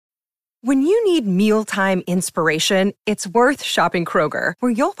When you need mealtime inspiration, it's worth shopping Kroger,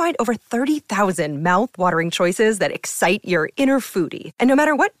 where you'll find over 30,000 mouth-watering choices that excite your inner foodie. And no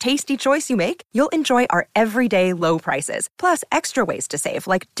matter what tasty choice you make, you'll enjoy our everyday low prices, plus extra ways to save,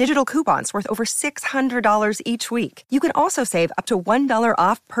 like digital coupons worth over $600 each week. You can also save up to $1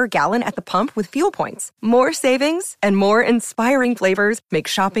 off per gallon at the pump with fuel points. More savings and more inspiring flavors make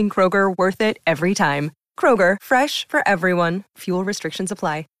shopping Kroger worth it every time. Kroger, fresh for everyone. Fuel restrictions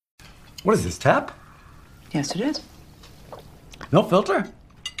apply. What is this, tap? Yes, it is. No filter?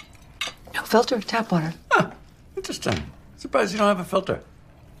 No filter, tap water. Huh, interesting. Surprised you don't have a filter.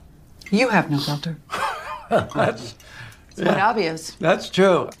 You have no filter. That's quite obvious. That's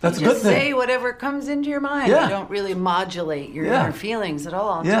true. That's a good Just thing. say whatever comes into your mind. Yeah. You don't really modulate your inner feelings at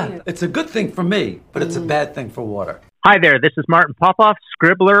all. I'll tell you. It's a good thing for me, but it's a bad thing for water. Hi there, this is Martin Popoff,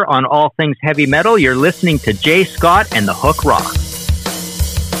 scribbler on all things heavy metal. You're listening to Jay Scott and the Hook Rock.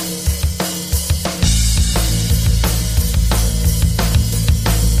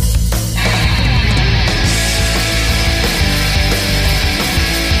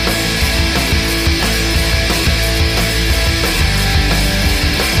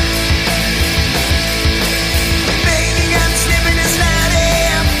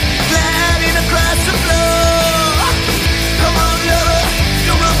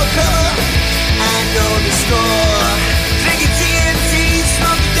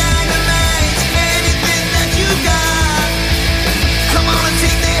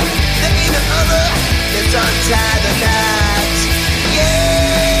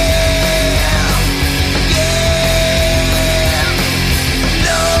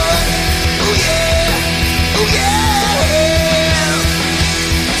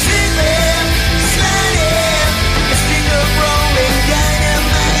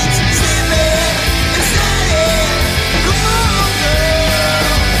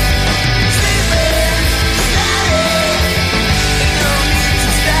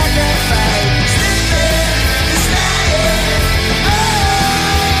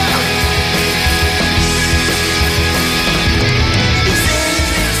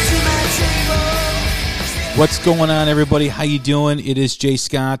 What's going on, everybody? How you doing? It is Jay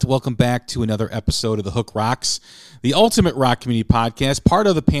Scott. Welcome back to another episode of The Hook Rocks, the ultimate rock community podcast, part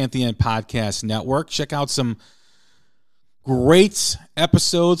of the Pantheon Podcast Network. Check out some great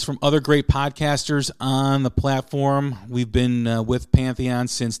episodes from other great podcasters on the platform. We've been with Pantheon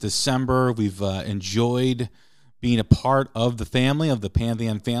since December. We've enjoyed being a part of the family, of the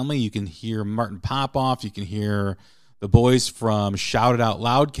Pantheon family. You can hear Martin Popoff. You can hear the boys from Shout It Out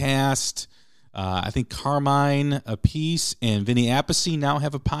Loudcast. I think Carmine Apiece and Vinny Appice now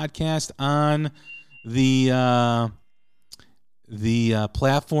have a podcast on the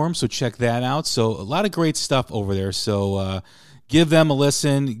platform, so check that out. So a lot of great stuff over there. So give them a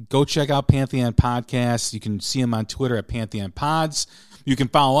listen. Go check out Pantheon Podcasts. You can see them on Twitter at Pantheon Pods. You can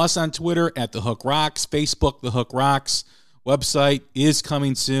follow us on Twitter at The Hook Rocks, Facebook The Hook Rocks. Website is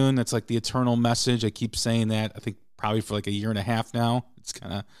coming soon. That's like the eternal message. I keep saying that. I think probably for like a year and a half now. It's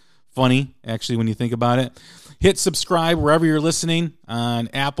kind of funny, actually, when you think about it. Hit subscribe wherever you're listening on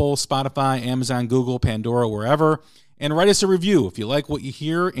Apple, Spotify, Amazon, Google, Pandora, wherever. And write us a review. If you like what you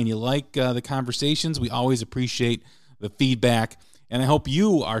hear and you like the conversations, we always appreciate the feedback. And I hope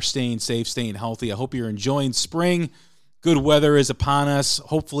you are staying safe, staying healthy. I hope you're enjoying spring. Good weather is upon us.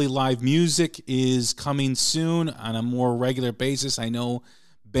 Hopefully live music is coming soon on a more regular basis. I know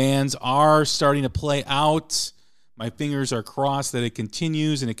bands are starting to play out. My fingers are crossed that it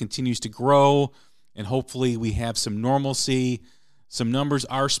continues and it continues to grow, and hopefully we have some normalcy. Some numbers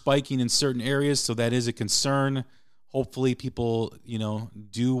are spiking in certain areas, so that is a concern. Hopefully people,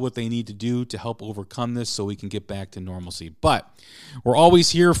 do what they need to do to help overcome this so we can get back to normalcy. But we're always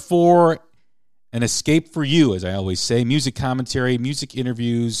here for an escape for you, as I always say. Music commentary, music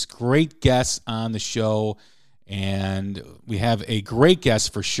interviews, great guests on the show, and we have a great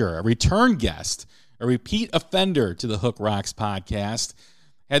guest for sure, a return guest, a repeat offender to the Hook Rocks podcast.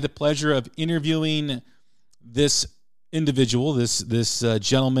 Had the pleasure of interviewing this individual, this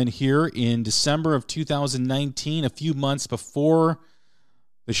gentleman here in December of 2019, a few months before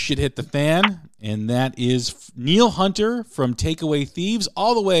the shit hit the fan, and that is Neil Hunter from Takeaway Thieves,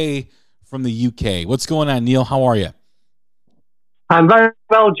 all the way from the UK. What's going on, Neil? How are you? I'm very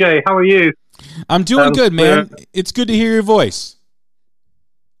well, Jay. How are you? I'm doing good, man. It's good to hear your voice.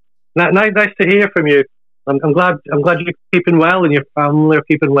 Nice to hear from you. I'm glad you're keeping well and your family are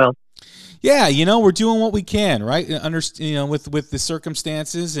keeping well. Yeah, we're doing what we can, right? With the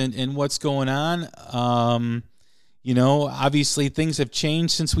circumstances and what's going on. Obviously things have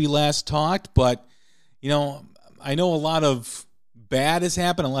changed since we last talked, but I know a lot of bad has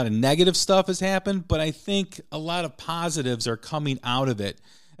happened, a lot of negative stuff has happened, but I think a lot of positives are coming out of it,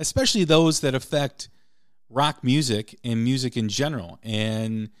 especially those that affect rock music and music in general.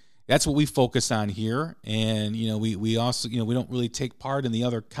 And that's what we focus on here. And, we also, we don't really take part in the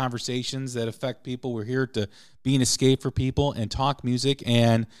other conversations that affect people. We're here to be an escape for people and talk music.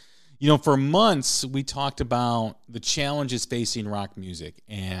 And, for months, we talked about the challenges facing rock music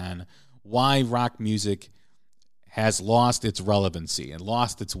and why rock music has lost its relevancy and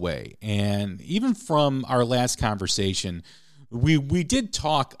lost its way. And even from our last conversation, we did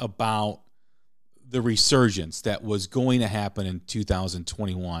talk about the resurgence that was going to happen in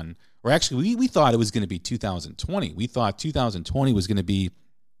 2021, or actually we thought it was going to be 2020. We thought 2020 was going to be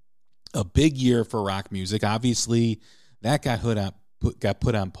a big year for rock music. Obviously, that got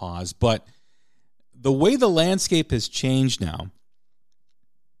put on pause. But the way the landscape has changed now,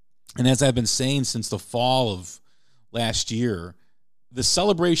 and as I've been saying since the fall of last year, the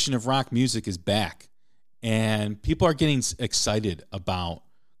celebration of rock music is back, and people are getting excited about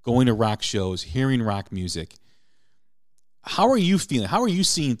going to rock shows, hearing rock music. How are you feeling? How are you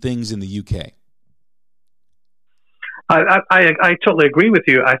seeing things in the UK? I totally agree with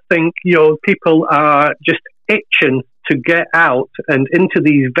you. I think people are just itching to get out and into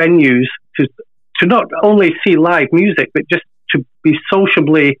these venues to not only see live music, but just to be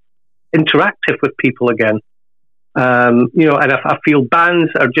sociably interactive with people again. And I feel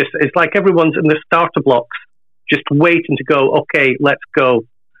bands are it's like everyone's in the starter blocks, just waiting to go, okay, let's go.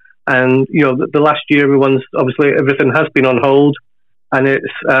 And, the last year, everything has been on hold, and it's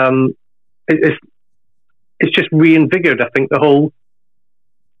just reinvigorated, I think, the whole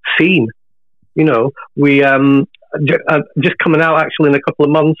scene. We just coming out actually in a couple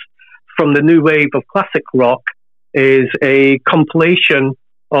of months from the new wave of classic rock is a compilation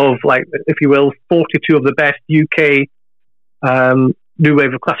of, like, if you will, 42 of the best UK new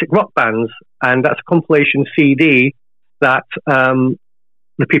wave of classic rock bands, and that's a compilation CD that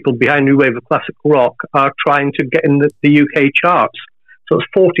the people behind new wave of classic rock are trying to get in the UK charts. So it's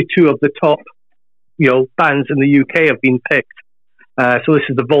 42 of the top, bands in the UK have been picked. So this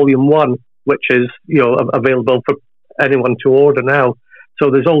is the volume 1, which is, available for anyone to order now. So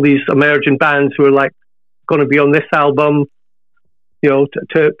there's all these emerging bands who are like going to be on this album,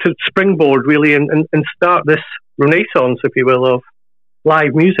 to springboard really and start this renaissance, if you will, of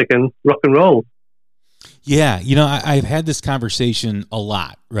live music and rock and roll. Yeah, I've had this conversation a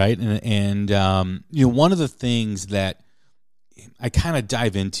lot, right? And one of the things that I kind of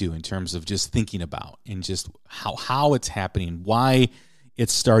dive into in terms of just thinking about and just how it's happening, why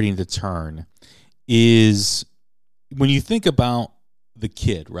it's starting to turn, is when you think about the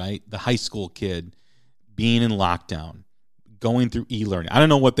kid, right? The high school kid being in lockdown, going through e-learning. I don't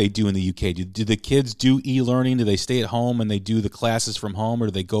know what they do in the UK. Do the kids do e-learning? Do they stay at home and they do the classes from home, or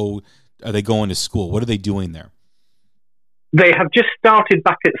are they going to school? What are they doing there? They have just started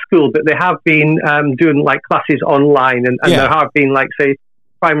back at school, but they have been doing like classes online, and there have been, like, say,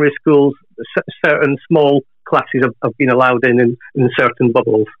 primary schools, certain small classes have been allowed in certain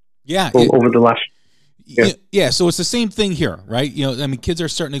bubbles. Over the last year. Yeah, so it's the same thing here, right? Kids are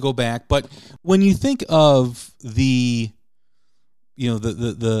starting to go back, but when you think of the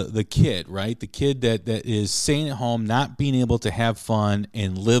kid, right? The kid that is staying at home, not being able to have fun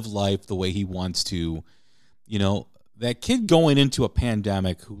and live life the way he wants to, that kid going into a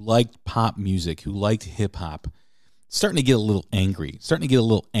pandemic who liked pop music, who liked hip hop, starting to get a little angry, starting to get a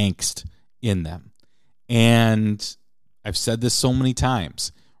little angst in them. And I've said this so many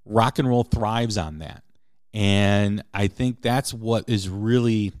times, rock and roll thrives on that. And I think that's what is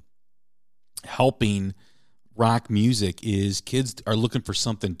really helping rock music, is kids are looking for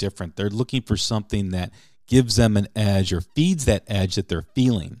something different. They're looking for something that gives them an edge or feeds that edge that they're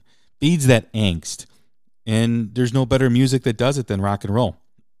feeling, feeds that angst. And there's no better music that does it than rock and roll.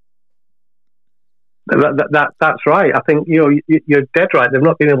 That's right. I think you're dead right. They've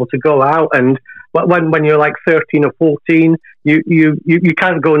not been able to go out, and when you're like 13 or 14, you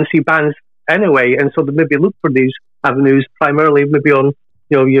can't go and see bands anyway, and so they maybe look for these avenues primarily, maybe on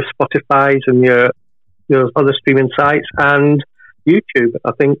your Spotify's and your other streaming sites and YouTube.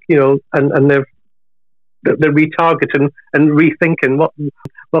 I think and they're retargeting and rethinking what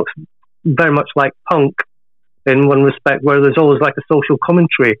looks very much like punk in one respect, where there's always like a social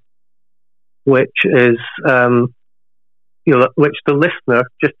commentary, which is which the listener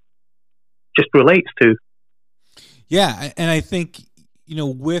just relates to. Yeah, and I think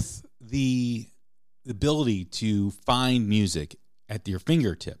with the ability to find music at your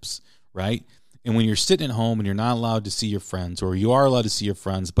fingertips, right? And when you're sitting at home and you're not allowed to see your friends, or you are allowed to see your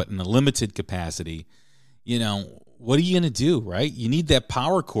friends but in a limited capacity, what are you going to do, right? You need that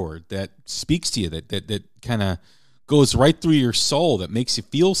power chord that speaks to you, that kind of goes right through your soul, that makes you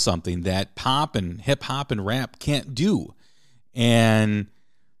feel something that pop and hip hop and rap can't do. And,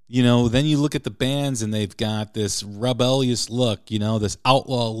 then you look at the bands and they've got this rebellious look, this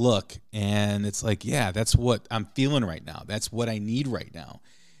outlaw look. And it's like, yeah, that's what I'm feeling right now. That's what I need right now.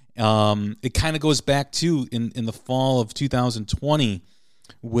 It kind of goes back to in the fall of 2020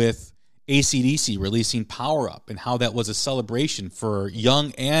 with AC/DC releasing Power Up, and how that was a celebration for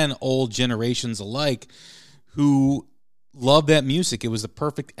young and old generations alike who love that music. It was the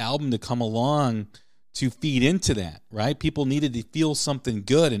perfect album to come along to feed into that, right? People needed to feel something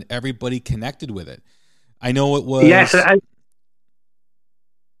good, and everybody connected with it. I know it was... Yes,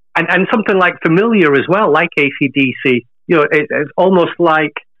 and something like familiar as well, like AC/DC. It's almost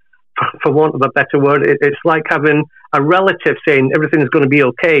like, for want of a better word, it's like having a relative saying everything's going to be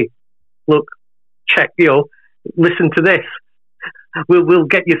okay. Look, check, listen to this. We'll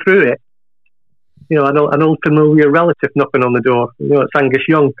get you through it. An old familiar relative knocking on the door. It's Angus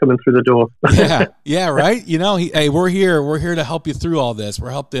Young coming through the door. yeah, right. Hey, we're here to help you through all this.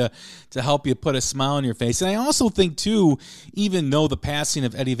 We're to help you put a smile on your face. And I also think too, even though the passing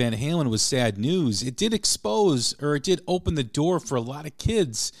of Eddie Van Halen was sad news, it did open the door for a lot of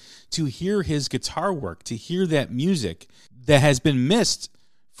kids to hear his guitar work, to hear that music that has been missed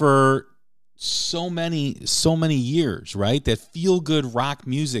for so many years, right? That feel good rock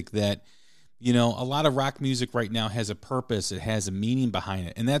music that, a lot of rock music right now has a purpose. It has a meaning behind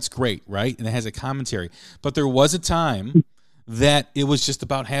it. And that's great, right? And it has a commentary. But there was a time that it was just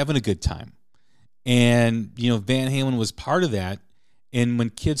about having a good time. And, Van Halen was part of that. And when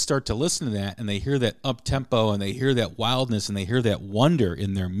kids start to listen to that and they hear that up-tempo and they hear that wildness and they hear that wonder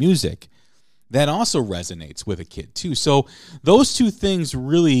in their music, that also resonates with a kid too. So those two things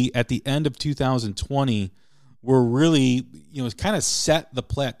really at the end of 2020 were really, kind of set the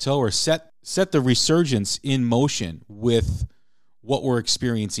plateau or set the resurgence in motion with what we're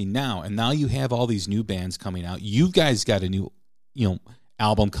experiencing now. And now you have all these new bands coming out. You guys got a new,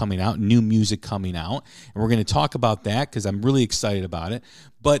 album coming out, new music coming out. And we're going to talk about that because I'm really excited about it.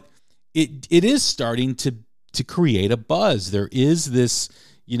 But it is starting to create a buzz. There is this,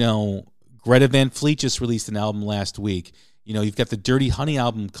 Greta Van Fleet just released an album last week. You've got the Dirty Honey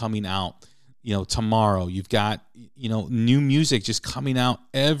album coming out, tomorrow. You've got, new music just coming out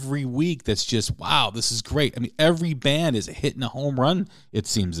every week. That's just, wow, this is great. I mean, every band is hitting a home run, it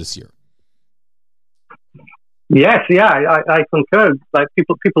seems, this year. Yes, yeah, I concur. Like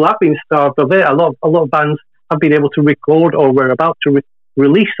people have been starved of it. A lot of bands have been able to record or were about to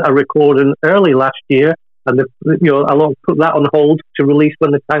release a recording early last year, and a lot put that on hold to release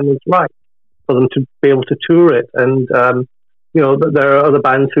when the time was right for them to be able to tour it. And there are other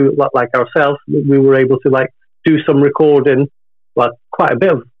bands who, like ourselves, we were able to do some recording, quite a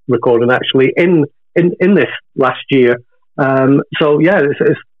bit of recording actually in this last year. So yeah,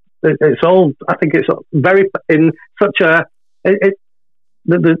 it's all. I think it's very in such a. It's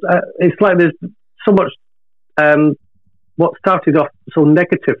like there's so much. What started off so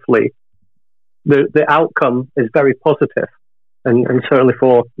negatively, the outcome is very positive, and certainly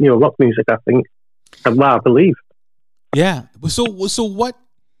for rock music, I think, and I believe. Yeah. So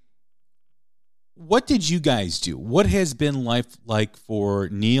what did you guys do? What has been life like for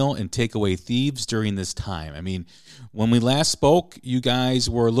Neil and Takeaway Thieves during this time? I mean, when we last spoke, you guys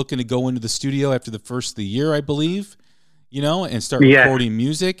were looking to go into the studio after the first of the year, I believe, and start recording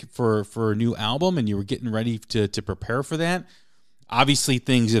music for a new album, and you were getting ready to prepare for that. Obviously,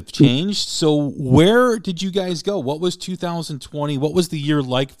 things have changed. So where did you guys go? What was 2020? What was the year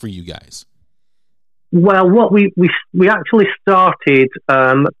like for you guys? Well, what we actually started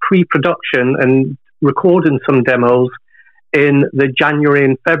pre-production and recording some demos in the January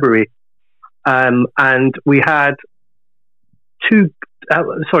and February, and we had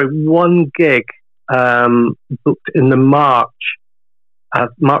one gig booked in the March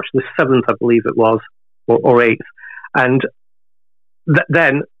the 7th, I believe it was, or 8th, and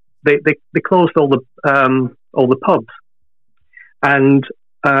then they closed all the pubs, and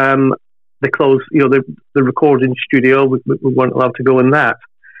they closed, the recording studio. We weren't allowed to go in that.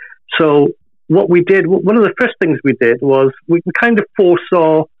 So what we did, one of the first things we did was we kind of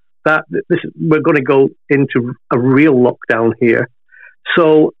foresaw that we're going to go into a real lockdown here.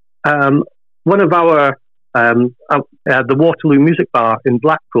 So one of our, the Waterloo Music Bar in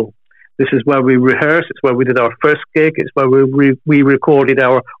Blackpool, this is where we rehearsed. It's where we did our first gig. It's where we recorded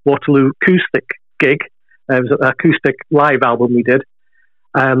our Waterloo acoustic gig. It was an acoustic live album we did.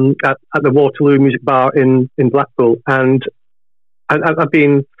 At the Waterloo Music Bar in Blackpool, and I've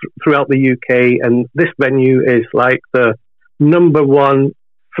been throughout the UK, and this venue is like the number one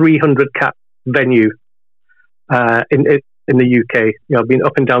 300 cap venue in the UK. I've been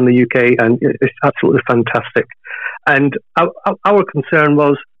up and down the UK, and it's absolutely fantastic. And our concern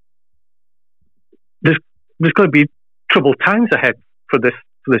was there's going to be troubled times ahead for this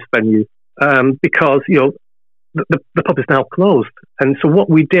venue because the pub is now closed. And so what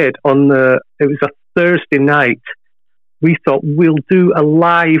we did it was a Thursday night. We thought we'll do a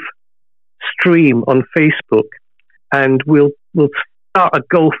live stream on Facebook, and we'll start a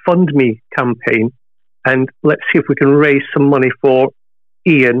GoFundMe campaign, and let's see if we can raise some money for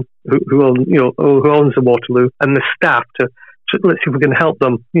Ian, who owns the Waterloo, and the staff to let's see if we can help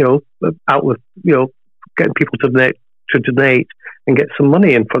them, out with getting people to donate and get some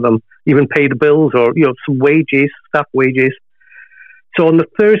money in for them, even pay the bills or some wages, staff wages. So on the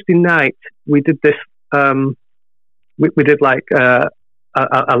Thursday night we did this. We did like a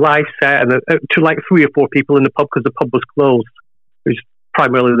live set and to like 3 or 4 people in the pub because the pub was closed. It was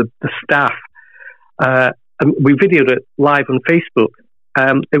primarily the staff. And we videoed it live on Facebook.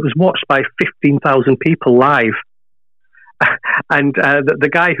 It was watched by 15,000 people live. And the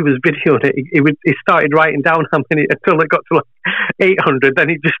guy who was videoing it, he started writing down how many until it got to like 800. Then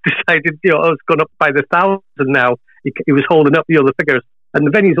he just decided, it's gone up by the 1,000 now. He was holding up the figures. And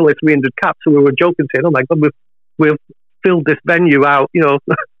the venue's only 300 caps, so we were joking, saying, "Oh my God, we've filled this venue out,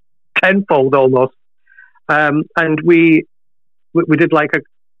 tenfold almost." And we did like a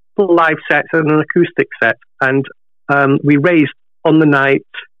full live set and an acoustic set, and we raised on the night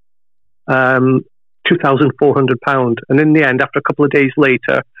 £2,400. And in the end, after a couple of days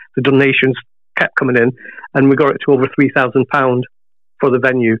later, the donations kept coming in, and we got it to over £3,000 for the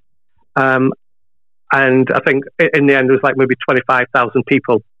venue. And I think in the end, there was like maybe 25,000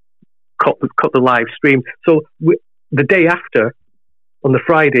 people caught the live stream. So the day after, on the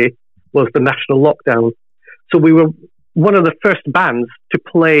Friday, was the national lockdown. So we were one of the first bands to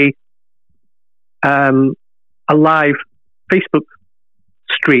play a live Facebook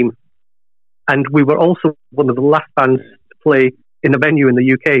stream. And we were also one of the last bands to play in a venue in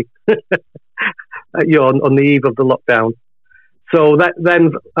the UK, on the eve of the lockdown. So that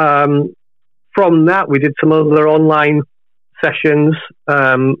then, from that, we did some other online sessions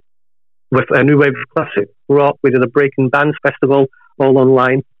with a new wave of classic rock. We did a breaking bands festival, all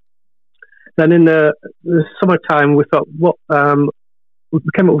online. Then in the summertime, we thought, we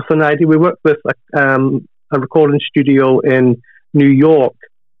came up with an idea. We worked with a recording studio in New York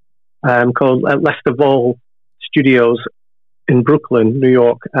called Lester Vall Studios in Brooklyn, New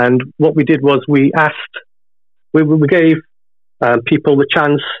York. And what we did was we gave people the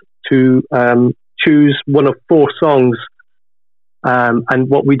chance to choose one of 4 songs. And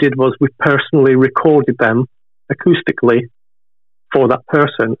what we did was we personally recorded them acoustically for that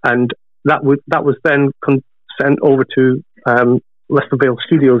person. And that was then sent over to Lester Vale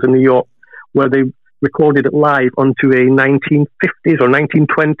Studios in New York, where they recorded it live onto a 1950s or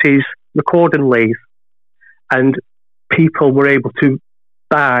 1920s recording lathe. And people were able to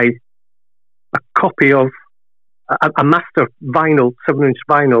buy a copy of a master vinyl, 7-inch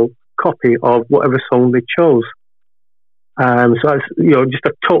vinyl copy of whatever song they chose. So it's, just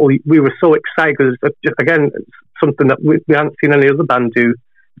a totally, we were so excited because, again, it's something that we haven't seen any other band do. A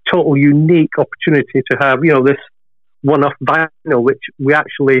total unique opportunity to have, this one-off vinyl, which we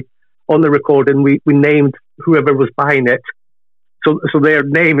actually, on the recording, we named whoever was buying it. So their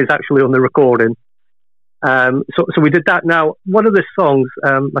name is actually on the recording. So we did that. Now, one of the songs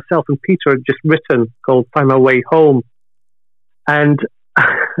myself and Peter had just written called "Find My Way Home," and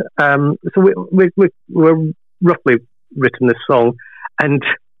so we're roughly written this song, and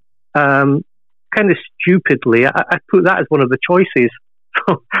kind of stupidly, I put that as one of the choices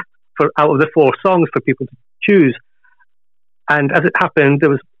for out of the 4 songs for people to choose. And as it happened, there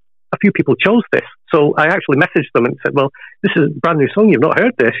was a few people chose this. So I actually messaged them and said, "Well, this is a brand new song. You've not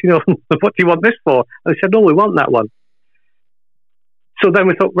heard this. What do you want this for?" And they said, "No, we want that one." So then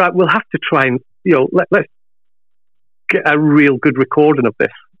we thought, right, we'll have to try and, let's get a real good recording of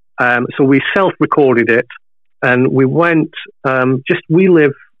this. So we self-recorded it, and we went, we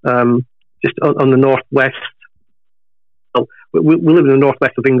live just on the northwest. Well, we live in the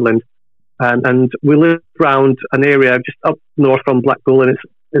northwest of England, and we live around an area just up north from Blackpool, and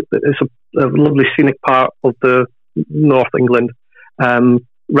it's a lovely scenic part of the North England,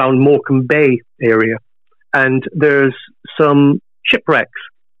 around Morecambe Bay area. And there's some shipwrecks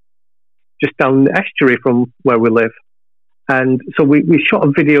just down the estuary from where we live. And so we shot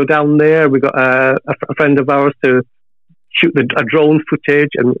a video down there. We got a friend of ours to shoot a drone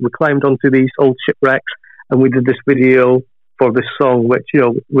footage, and we climbed onto these old shipwrecks, and we did this video for this song, which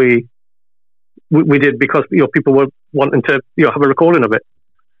we did because people were wanting to have a recording of it.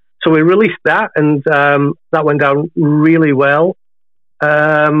 So we released that, and that went down really well.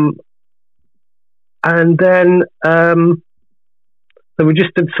 And then we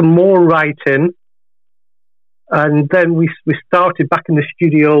just did some more writing, and then we started back in the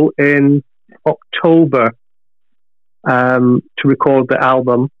studio in October to record the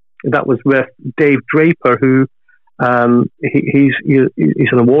album. That was with Dave Draper, who he's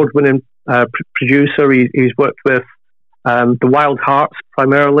an award-winning producer. He's worked with the Wild Hearts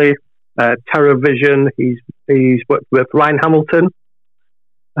primarily, Terror Vision. He's worked with Ryan Hamilton,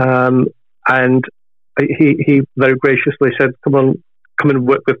 and he very graciously said, "Come and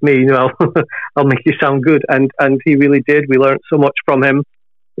work with me. I'll make you sound good." And he really did. We learned so much from him.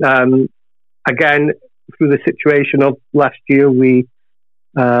 Again, through the situation of last year, we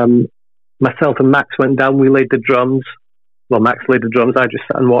myself and Max went down. We laid the drums. Well, Max laid the drums. I just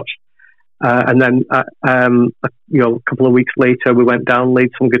sat and watched. And then, a couple of weeks later, we went down,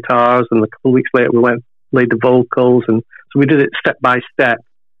 laid some guitars, and a couple of weeks later, we laid the vocals, and so we did it step by step.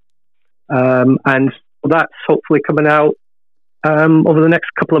 And that's hopefully coming out over the next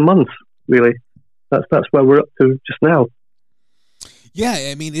couple of months. Really, that's where we're up to just now. Yeah,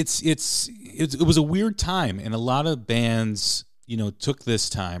 I mean, it was a weird time, and a lot of bands, took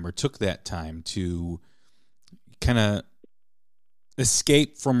that time to kind of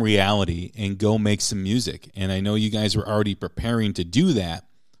escape from reality and go make some music. And I know you guys were already preparing to do that,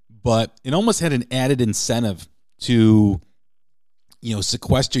 but it almost had an added incentive to,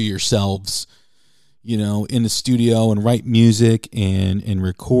 sequester yourselves, in the studio and write music and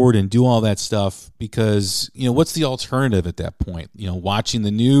record and do all that stuff, because, what's the alternative at that point? Watching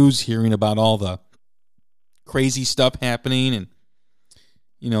the news, hearing about all the crazy stuff happening and,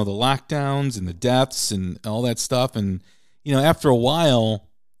 the lockdowns and the deaths and all that stuff. And, after a while,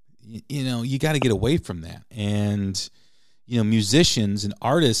 you got to get away from that. And, musicians and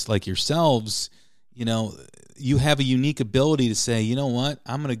artists like yourselves, you have a unique ability to say, you know what,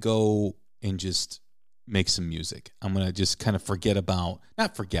 I'm going to go and just make some music. I'm going to just kind of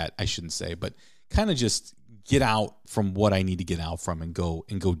not forget, I shouldn't say, but kind of just get out from what I need to get out from and go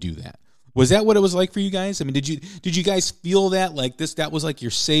do that. Was that what it was like for you guys? I mean, did you guys feel that like this, that was like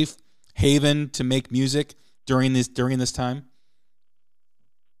your safe haven to make music during this time?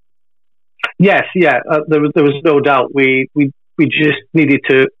 Yes, yeah. There was no doubt. We just needed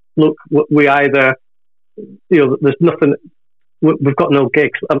to look. We either, there's nothing. We've got no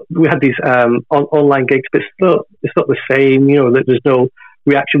gigs. We had these online gigs, but it's not the same. There's no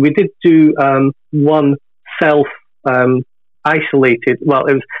reaction. We did do one self isolated. Well,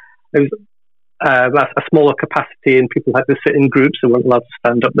 it was a smaller capacity, and people had to sit in groups. They weren't allowed to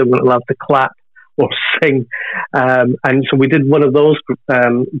stand up. They weren't allowed to clap or sing. And so we did one of those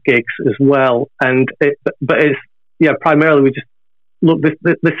gigs as well. But it's primarily we just look.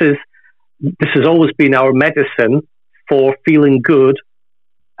 This has always been our medicine for feeling good,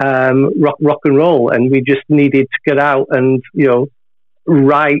 rock and roll, and we just needed to get out and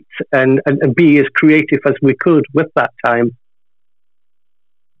write and be as creative as we could with that time.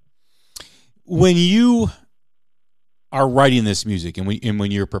 When you are writing this music and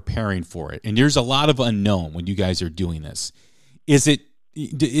when you're preparing for it, and there's a lot of unknown when you guys are doing this, is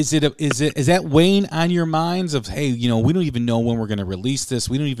that weighing on your minds of, hey, we don't even know when we're going to release this,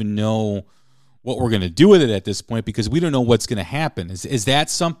 we don't even know what we're going to do with it at this point because we don't know what's going to happen? Is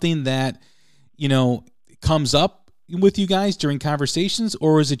that something that comes up with you guys during conversations,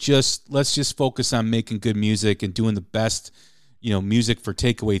 or is it just let's just focus on making good music and doing the best music for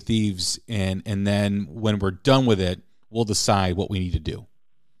Takeaway Thieves, and then when we're done with it, we'll decide what we need to do?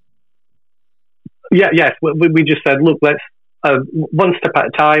 Yes. We just said, look, let's one step at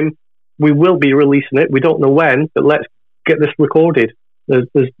a time. We will be releasing it. We don't know when, but let's get this recorded. There's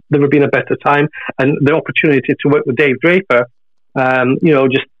never been a better time, and the opportunity to work with Dave Draper,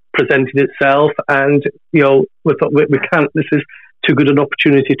 just presented itself, and we thought we can't. This is too good an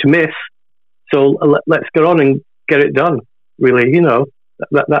opportunity to miss. So let's get on and get it done. Really,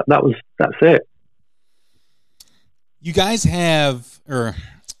 that's it. You guys have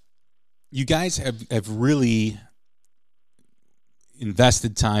really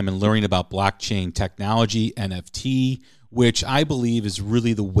invested time in learning about blockchain technology, NFT, which I believe is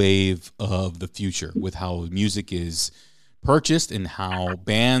really the wave of the future with how music is purchased and how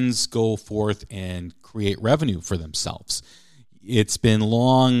bands go forth and create revenue for themselves. It's been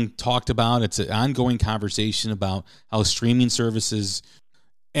long talked about. It's an ongoing conversation about how streaming services,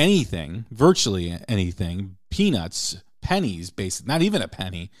 virtually anything, peanuts, pennies, basically, not even a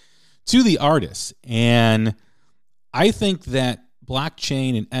penny, to the artists. And I think that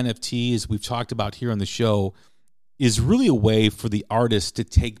blockchain and NFT, as we've talked about here on the show, is really a way for the artists to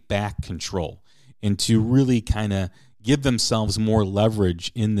take back control and to really kind of give themselves more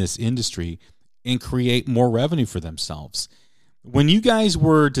leverage in this industry and create more revenue for themselves. When you guys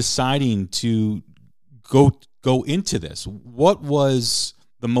were deciding to go into this, what was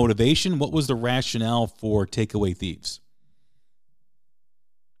the motivation? What was the rationale for Takeaway Thieves?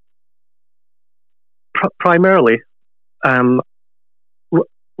 Primarily,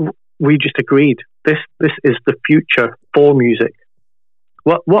 we just agreed this is the future for music.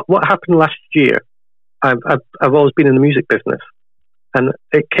 What happened last year? I've always been in the music business, and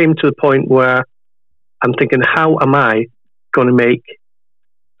it came to the point where I'm thinking, how am I going to make?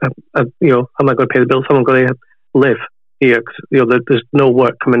 Am I going to pay the bills? How am I going to live here? Because there's no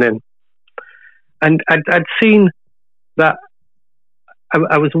work coming in, and I'd seen that.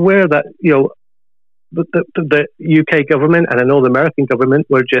 I was aware that the UK government, and I know the American government,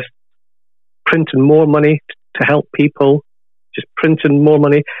 were just printing more money to help people, just printing more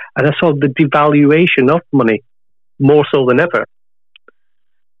money. And I saw the devaluation of money more so than ever.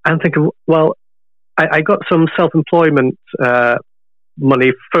 I'm thinking, well, I got some self-employment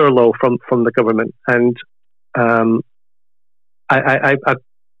money, furlough from the government. And I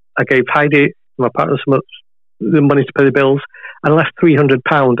gave Heidi, my partner, the money to pay the bills, and I left £300.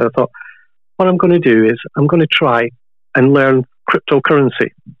 I thought, what I'm going to do is I'm going to try and learn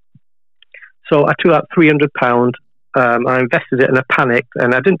cryptocurrency. So I took out £300. I invested it in a panic,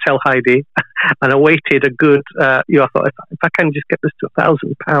 and I didn't tell Heidi. And I waited a good. I thought if I can just get this to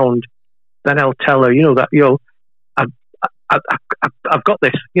 £1,000, then I'll tell her. I've got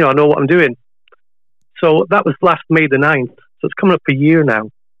this. I know what I'm doing. So that was last May the 9th. So it's coming up a year now,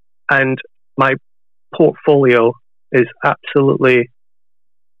 and my portfolio is absolutely.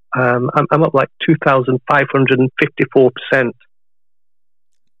 I'm up like 2,554%.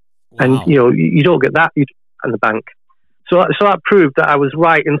 Wow. And you don't get that in the bank. So that proved that I was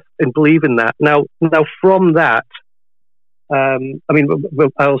right in believing that. Now from that, I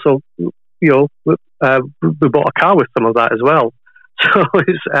also we bought a car with some of that as well. So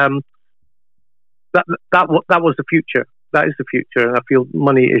it's that was the future. That is the future, and I feel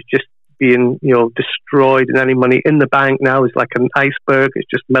money is just being destroyed, and any money in the bank now is like an iceberg. It's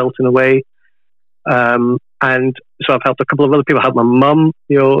just melting away. And so I've helped a couple of other people. I helped my mum,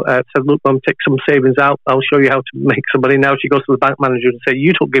 said, look, Mum, take some savings out. I'll show you how to make some money. Now she goes to the bank manager and say,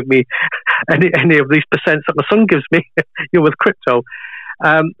 you don't give me any of these percents that my son gives me, with crypto.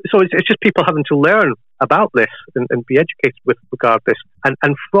 So it's just people having to learn about this and be educated with regard to this.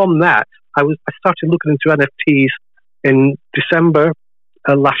 And from that, I started looking into NFTs in December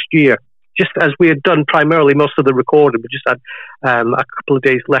last year. Just as we had done primarily most of the recording, we just had a couple of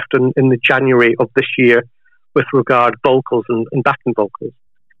days left in the January of this year with regard vocals and backing vocals.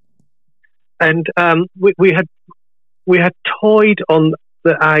 And we had toyed on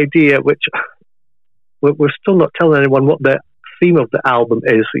the idea, which we're still not telling anyone what the theme of the album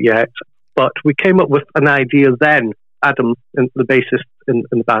is yet, but we came up with an idea then. Adam, the bassist in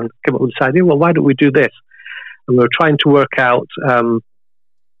the band, came up with this idea, well, why don't we do this? And we were trying to work out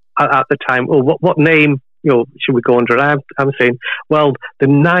at the time, what name should we go under? And I'm saying, well, the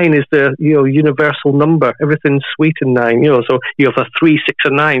 9 is the universal number. Everything's sweet in 9. So you have a 3, 6,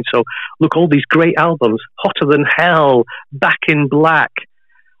 and 9. So look, all these great albums, Hotter Than Hell, Back in Black.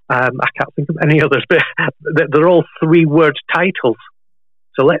 I can't think of any others, but they're all 3-word titles.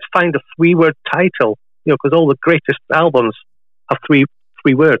 So let's find a 3-word title. Because all the greatest albums have 3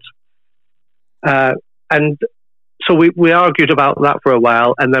 words. And so we argued about that for a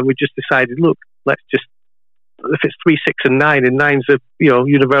while, and then we just decided, look, let's just, if it's 3, 6, and 9, and 9's a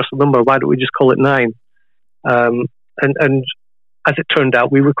universal number, why don't we just call it 9? And as it turned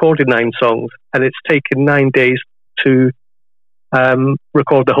out, we recorded 9 songs, and it's taken 9 days to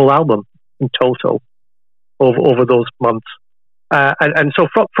record the whole album in total over those months. And so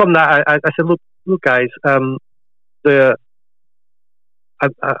from that, I said, look, guys, I'm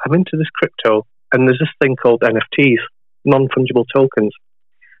into this crypto. And there's this thing called NFTs, non-fungible tokens.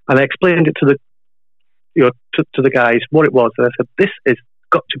 And I explained it to the guys what it was. And I said, this has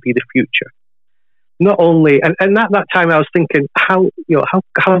got to be the future. Not only, and at that time I was thinking, how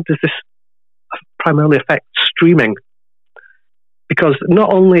does this primarily affect streaming? Because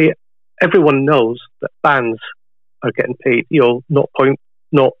not only everyone knows that bands are getting paid,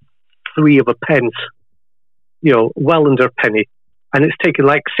 0.03 of a pence, well under a penny. And it's taken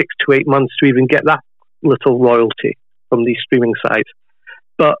like 6 to 8 months to even get that little royalty from these streaming sites.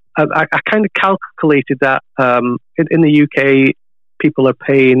 But I kind of calculated that in the UK, people are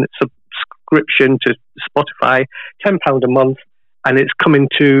paying subscription to Spotify, £10 a month, and it's coming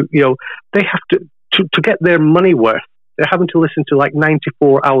to, they have to get their money worth. They're having to listen to like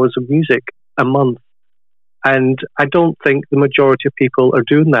 94 hours of music a month. And I don't think the majority of people are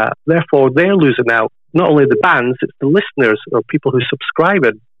doing that. Therefore, they're losing out. Not only the bands, it's the listeners or people who subscribe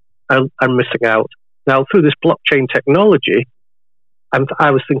are missing out. Now, through this blockchain technology,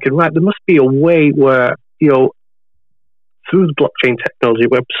 I was thinking, right, there must be a way where, through the blockchain technology,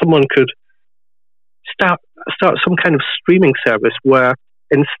 where someone could start some kind of streaming service where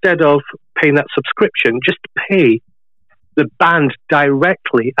instead of paying that subscription, just pay the band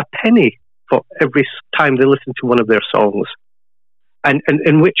directly a penny for every time they listen to one of their songs. And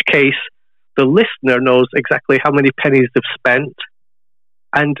in which case, the listener knows exactly how many pennies they've spent,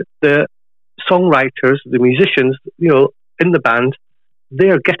 and the songwriters, the musicians, in the band,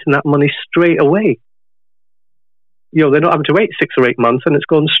 they're getting that money straight away. They're not having to wait 6 or 8 months, and it's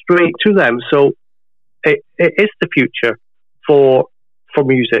going straight to them. So it is the future for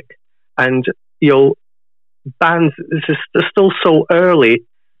music. And, bands, they're still so early.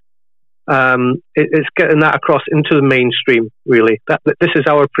 It's getting that across into the mainstream, really. This is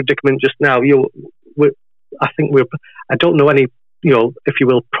our predicament just now. I don't know any, if you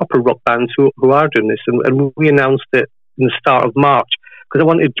will, proper rock bands who are doing this. And we announced it in the start of March because I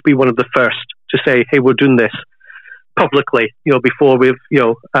wanted to be one of the first to say, hey, we're doing this publicly, before we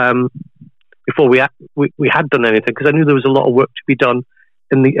had done anything, because I knew there was a lot of work to be done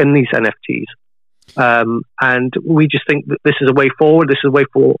in these NFTs. And we just think that this is a way forward. This is a way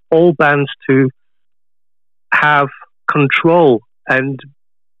for all bands to have control and,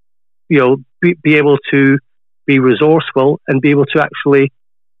 be able to be resourceful and be able to actually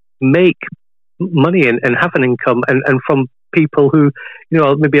make money and have an income. And from people who,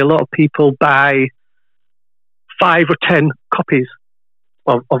 maybe a lot of people buy 5 or 10 copies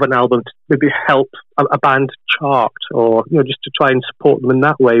of an album to maybe help a band chart or, just to try and support them in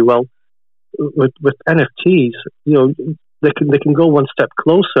that way. Well, with NFTs, they can go one step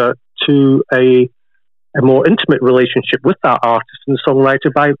closer to a more intimate relationship with that artist and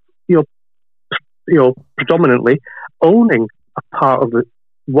songwriter by predominantly owning a part of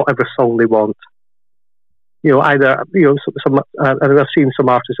whatever song they want. Either some I've seen some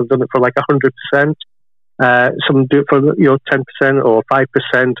artists have done it for like 100%. Some do it for 10% or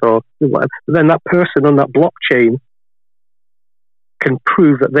 5% or whatever. But then that person on that blockchain can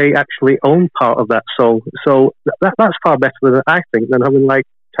prove that they actually own part of that song. So that's far better than I think than having like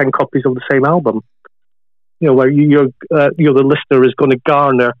 10 copies of the same album. Where the listener is going to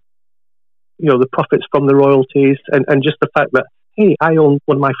garner, the profits from the royalties and just the fact that, hey, I own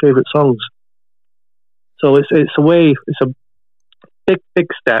one of my favorite songs. So it's a big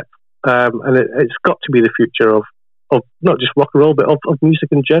step, and it's got to be the future of not just rock and roll, but of music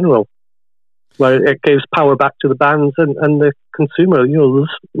in general, where it gives power back to the bands and the consumer, the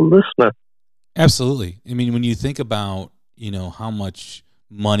listener. Absolutely. I mean, when you think about, how much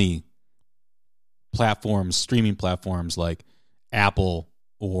money streaming platforms like Apple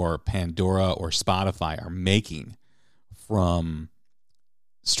or Pandora or Spotify are making from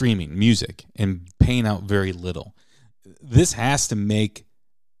streaming music and paying out very little, this has to make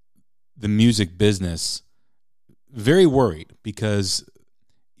the music business very worried because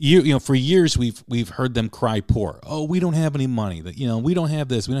for years we've heard them cry poor. Oh, we don't have any money. That we don't have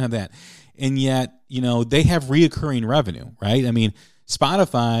this, we don't have that, and yet they have reoccurring revenue, right? I mean,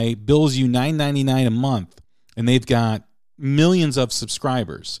 Spotify bills you $9.99 a month, and they've got millions of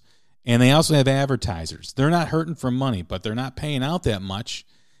subscribers, and they also have advertisers. They're not hurting for money, but they're not paying out that much,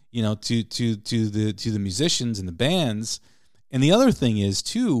 to the musicians and the bands. And the other thing is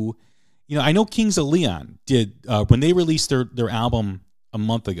too, I know Kings of Leon did when they released their album a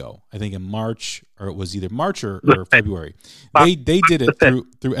month ago, I think in March, or it was either March or February. They did it through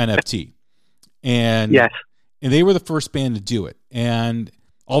NFT, and yes. And they were the first band to do it. And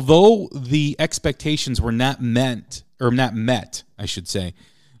although the expectations were not met, I should say,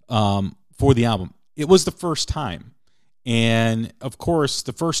 for the album, it was the first time. And of course,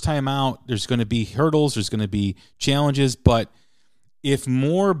 the first time out, there's going to be hurdles, there's going to be challenges. But if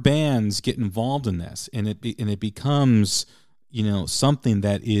more bands get involved in this, and it becomes, something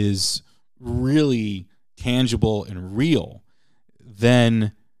that is really tangible and real,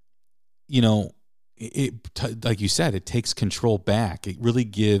 then, like you said, it takes control back. It really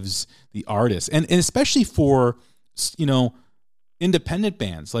gives the artist, and especially for, independent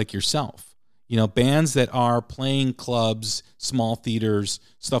bands like yourself, bands that are playing clubs, small theaters,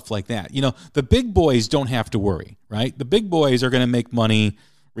 stuff like that. The big boys don't have to worry, right? The big boys are going to make money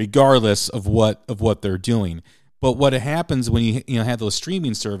regardless of what they're doing. But what happens when you have those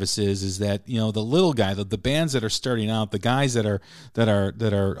streaming services is that the little guy, the bands that are starting out, the guys that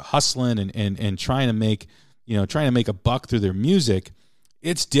are hustling and trying to make a buck through their music,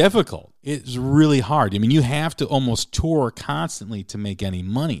 it's difficult. It's really hard. I mean, you have to almost tour constantly to make any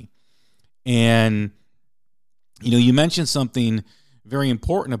money. And you mentioned something very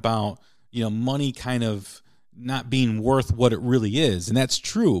important about money kind of not being worth what it really is, and that's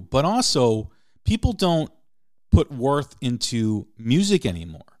true. But also, people don't put worth into music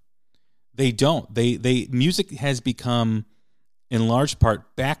anymore. They don't. They music has become, in large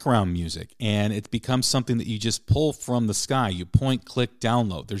part, background music, and it's become something that you just pull from the sky. You point, click,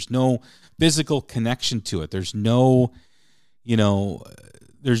 download. There's no physical connection to it. There's no,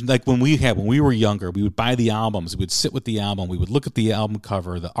 there's like when we were younger, we would buy the albums, we would sit with the album, we would look at the album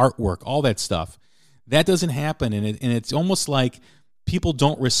cover, the artwork, all that stuff. That doesn't happen, and it's almost like people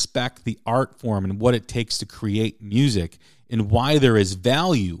don't respect the art form and what it takes to create music and why there is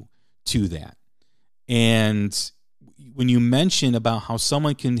value to that. And when you mention about how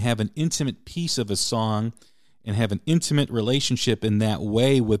someone can have an intimate piece of a song and have an intimate relationship in that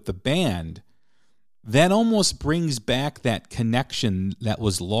way with the band, that almost brings back that connection that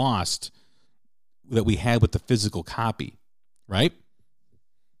was lost that we had with the physical copy, right?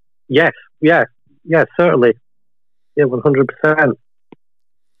 Yes, certainly. Yeah, 100%.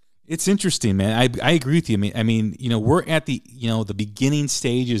 It's interesting, man. I agree with you. I mean, we're at the the beginning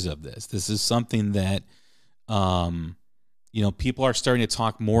stages of this. This is something that people are starting to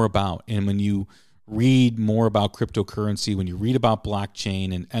talk more about. And when you read more about cryptocurrency, when you read about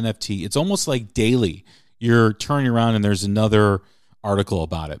blockchain and NFT, it's almost like daily you're turning around and there's another article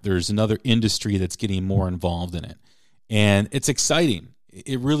about it. There's another industry that's getting more involved in it. And it's exciting.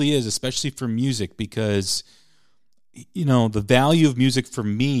 It really is, especially for music, because the value of music for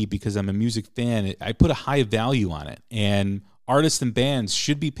me, because I'm a music fan, I put a high value on it, and artists and bands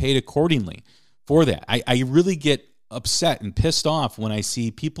should be paid accordingly for that. I really get upset and pissed off when I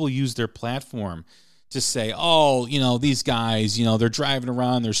see people use their platform to say, oh, these guys, they're driving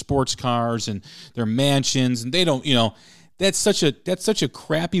around their sports cars and their mansions, and they don't, that's such a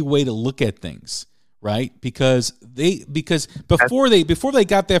crappy way to look at things. Right? Because before they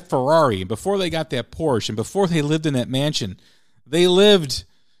got that Ferrari, and before they got that Porsche, and before they lived in that mansion, they lived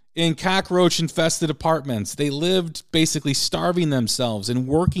in cockroach-infested apartments. They lived basically starving themselves and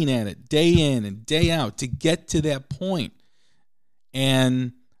working at it day in and day out to get to that point.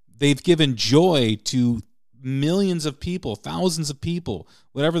 And they've given joy to millions of people, thousands of people,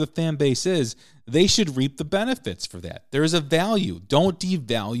 whatever the fan base is. They should reap the benefits for that. There is a value. Don't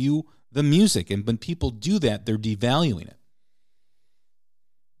devalue the music, and when people do that, they're devaluing it.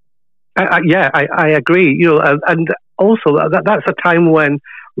 I agree. And also that's a time when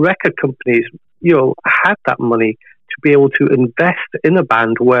record companies, had that money to be able to invest in a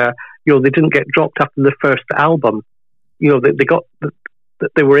band where they didn't get dropped after the first album.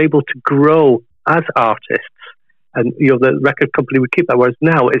 They were able to grow as artists, and the record company would keep that. Whereas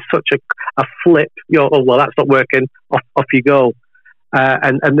now it's such a flip. Oh well, that's not working. Off you go.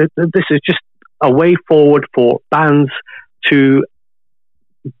 And this is just a way forward for bands to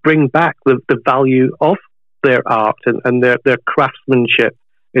bring back the value of their art and their craftsmanship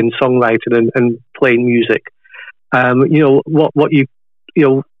in songwriting and playing music. One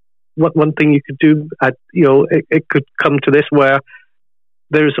thing you could do, it could come to this where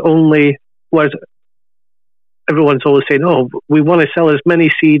whereas everyone's always saying, oh, we want to sell as many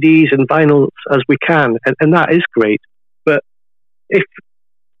CDs and vinyls as we can, and that is great. But if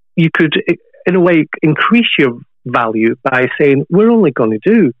you could, in a way, increase your value by saying, we're only going to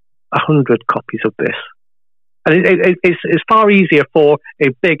do 100 copies of this. And it's far easier for a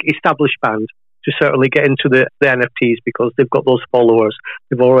big established band to certainly get into the NFTs because they've got those followers.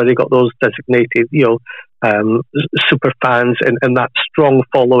 They've already got those designated, super fans and that strong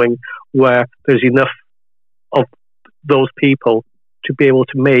following where there's enough of those people to be able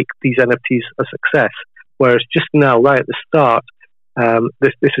to make these NFTs a success. Whereas just now, right at the start,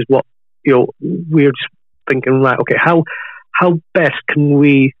 this is what we're just thinking. Right, okay, how best can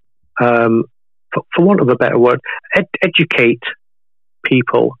we, for want of a better word, educate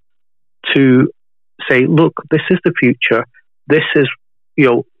people to say, look, this is the future. This is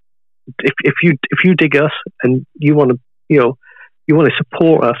if you dig us and you want to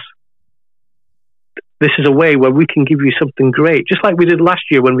support us, this is a way where we can give you something great, just like we did last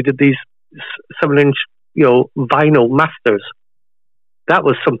year when we did these 7-inch vinyl masters. That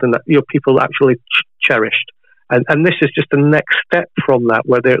was something that people actually cherished, and this is just the next step from that,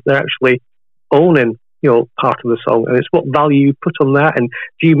 where they're actually owning part of the song, and it's what value you put on that, and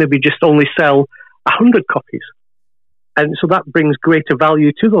do you maybe just only sell 100 copies And so that brings greater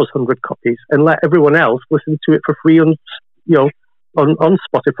value to those 100 copies, and let everyone else listen to it for free on, on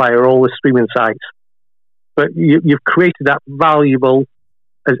Spotify or all the streaming sites. But you've created that valuable,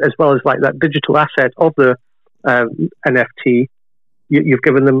 as well as like that digital asset of the NFT. You've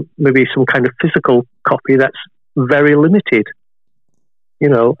given them maybe some kind of physical copy that's very limited.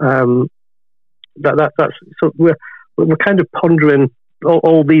 That's so we're kind of pondering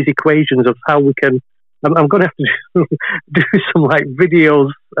all these equations of how we can. I'm going to have to do some like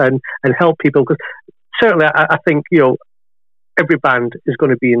videos and help people, because certainly I think every band is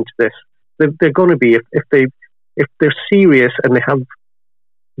going to be into this. They're going to be if they're serious and they have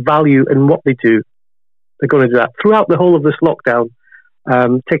value in what they do. They're going to do that throughout the whole of this lockdown.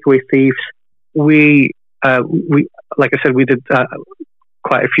 Take away Thieves. We like I said, we did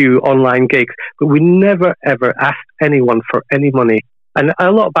quite a few online gigs, but we never ever asked anyone for any money, and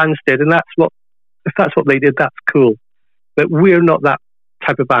a lot of bands did, and if that's what they did, that's cool. But we're not that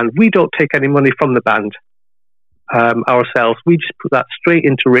type of band. We don't take any money from the band ourselves. We just put that straight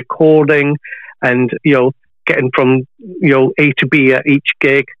into recording and getting from A to B at each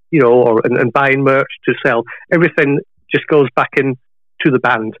gig, and buying merch to sell. Everything just goes back in to the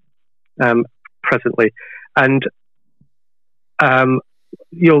band presently, and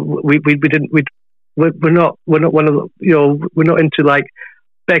we're not one of we're not into like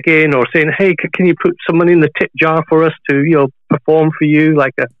begging or saying, hey, can you put some money in the tip jar for us to perform for you,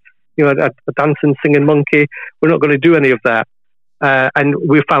 like a dancing singing monkey. We're not going to do any of that, and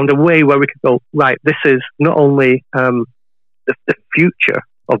we found a way where we could go, right, this is not only the future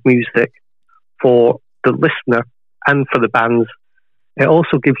of music for the listener and for the bands, it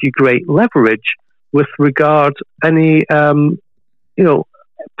also gives you great leverage with regard any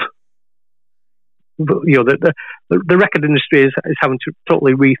the record industry is having to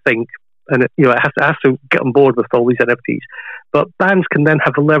totally rethink, and it has to get on board with all these NFTs. But bands can then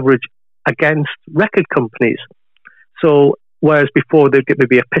have a leverage against record companies. So whereas before they'd get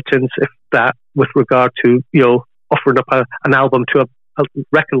maybe a pittance, if that, with regard to offering up an album to a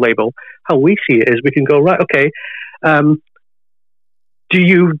record label, how we see it is we can go, right, okay, do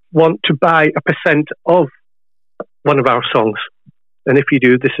you want to buy a percent of one of our songs? And if you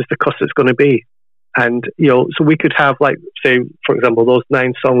do, this is the cost it's going to be. And, so we could have, like, say, for example, those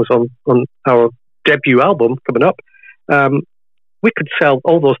 9 songs on our debut album coming up. We could sell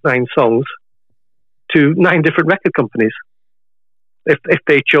all those 9 songs to 9 different record companies if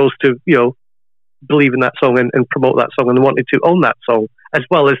they chose to, believe in that song and promote that song and wanted to own that song, as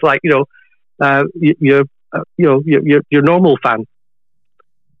well as, like, your normal fan.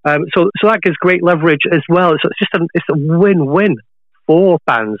 So that gives great leverage as well. So it's a win-win for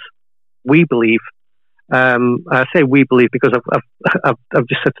bands, we believe. I say we believe because I've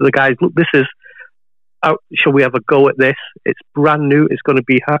just said to the guys, look, this is, shall we have a go at this? It's brand new. It's going to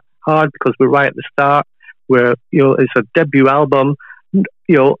be hard because we're right at the start. It's a debut album.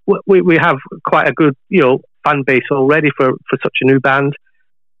 We have quite a good fan base already for such a new band,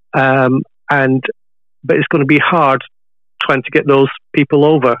 but it's going to be hard trying to get those people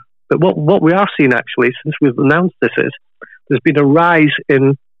over. But what we are seeing actually, since we've announced this, is there's been a rise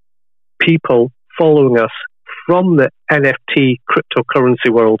in people following us from the NFT cryptocurrency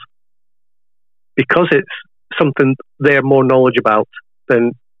world, because it's something they're more knowledgeable about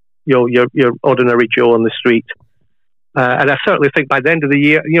than your ordinary Joe on the street. And I certainly think by the end of the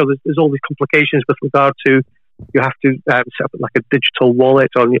year, there's all these complications with regard to, you have to set up like a digital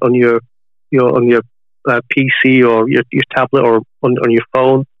wallet on your PC or your tablet or on your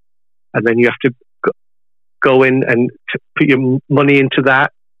phone, and then you have to go in and to put your money into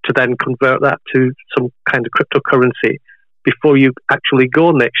that to then convert that to some kind of cryptocurrency before you actually go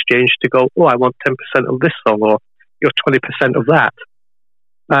on the exchange to go, oh, I want 10% of this song or 20% of that.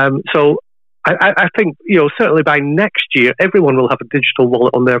 So I think certainly by next year everyone will have a digital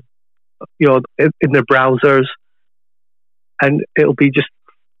wallet on their in their browsers, and it'll be just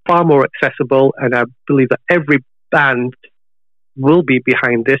far more accessible. And I believe that every band will be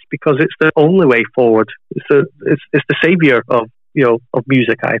behind this because it's the only way forward. It's the savior of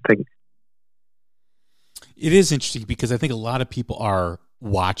music, I think. It is interesting because I think a lot of people are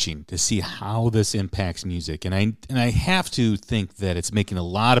watching to see how this impacts music, and I have to think that it's making a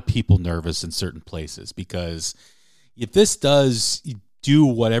lot of people nervous in certain places, because if this does do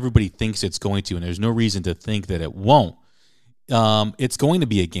what everybody thinks it's going to, and there's no reason to think that it won't, it's going to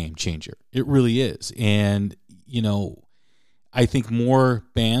be a game changer. It really is. And I think more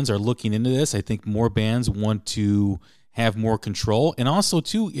bands are looking into this. I think more bands want to have more control, and also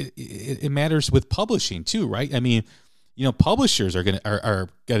too, it matters with publishing too, right? I mean, publishers are going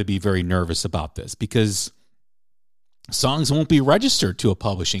to be very nervous about this, because songs won't be registered to a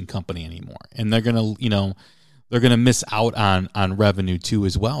publishing company anymore, and they're gonna miss out on revenue too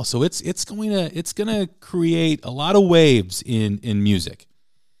as well. So it's gonna create a lot of waves in music.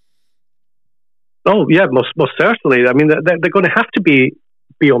 Oh yeah, most certainly. I mean, they're going to have to be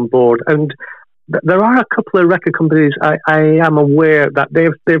on board, and there are a couple of record companies I am aware that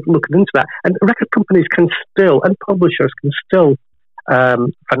they've looked into that, and record companies can still, and publishers can still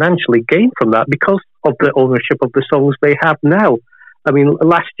financially gain from that because of the ownership of the songs they have now. I mean,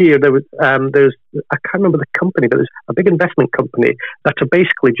 last year there was I can't remember the company, but there's a big investment company that are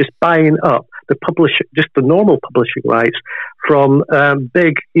basically just buying up just the normal publishing rights from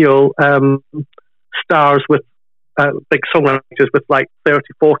big stars with big songwriters with like 30,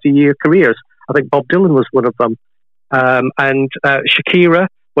 40-year careers. I think Bob Dylan was one of them. And Shakira,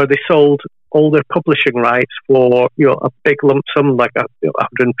 where they sold all their publishing rights for a big lump sum, like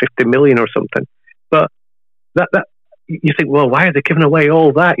 150 million or something. But that you think, well, why are they giving away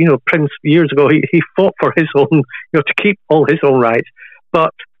all that? Prince years ago he fought for his own, to keep all his own rights.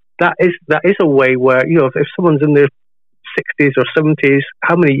 But that is a way where if someone's in their 60s or 70s,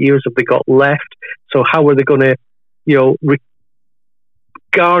 how many years have they got left? So how are they going to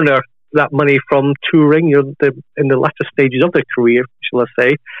garner that money from touring, in the latter stages of their career, shall I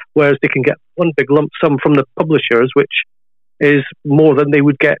say, whereas they can get one big lump sum from the publishers, which is more than they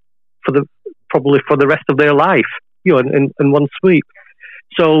would get probably for the rest of their life, in one sweep.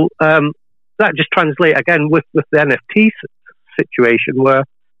 So that just translates again with the NFT situation, where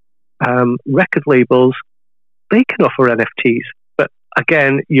record labels, they can offer NFTs, but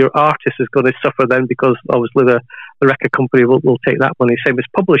again, your artist is going to suffer then, because obviously the record company will take that money, same as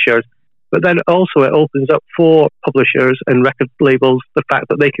publishers. But then also it opens up for publishers and record labels the fact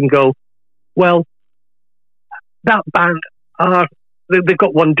that they can go, well, that band they've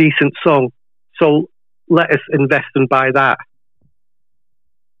got one decent song, so let us invest and buy that.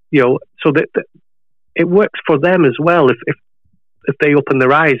 So that it works for them as well if they open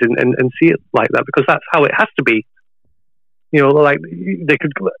their eyes and see it like that, because that's how it has to be. Like they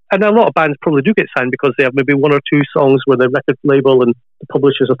could, and a lot of bands probably do get signed because they have maybe one or two songs where the record label and the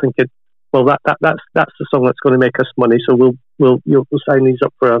publishers are thinking, well, that's the song that's going to make us money, so we'll sign these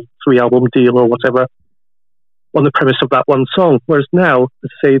up for a 3-album deal or whatever on the premise of that one song. Whereas now,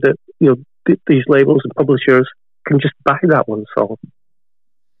 say that these labels and publishers can just buy that one song,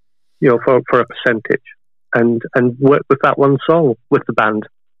 for a percentage, and work with that one song with the band.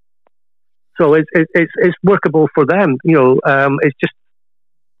 So it's workable for them. It's just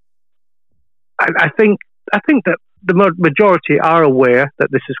I think that the majority are aware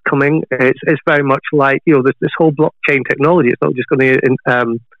that this is coming. It's very much like this whole blockchain technology. It's not just going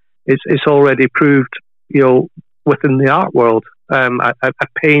to. It's already proved within the art world. I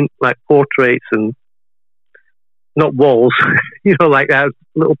paint like portraits and not walls. Like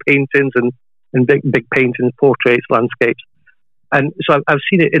little paintings and big paintings, portraits, landscapes. And so I've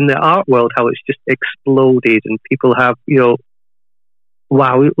seen it in the art world, how it's just exploded, and people have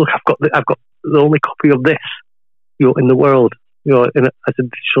wow, look, I've got the only copy of this in the world, as a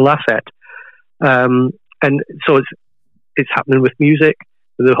digital asset. And so it's happening with music.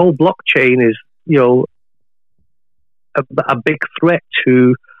 The whole blockchain is a big threat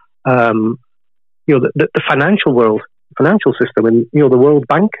to the financial world, financial system, and the World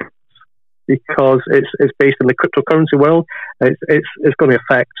Bank, because it's based in the cryptocurrency world. It's going to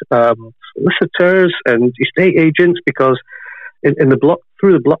affect solicitors and estate agents, because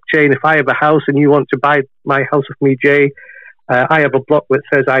through the blockchain, if I have a house and you want to buy my house with me, Jay, I have a block that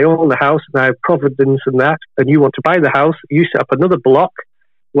says I own the house and I have providence in that, and you want to buy the house, you set up another block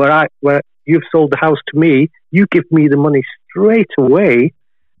where you've sold the house to me, you give me the money straight away,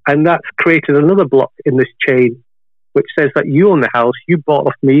 and that's created another block in this chain which says that you own the house, you bought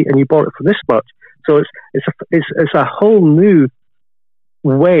off me, and you bought it for this much. So it's a whole new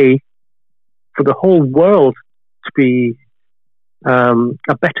way for the whole world to be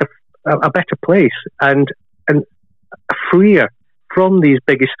a better place and freer from these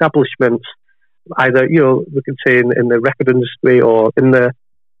big establishments, either we can say in the record industry or in the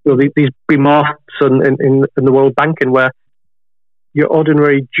these behemoths in the world banking, where your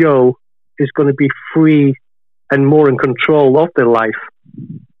ordinary Joe is going to be free and more in control of their life,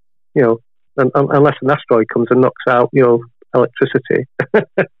 unless an asteroid comes and knocks out electricity.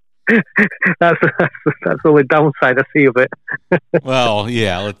 That's the only downside I see of it. Well,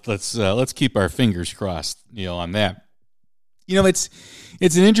 yeah, let's keep our fingers crossed, on that.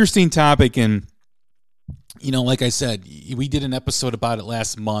 It's an interesting topic, and like I said, we did an episode about it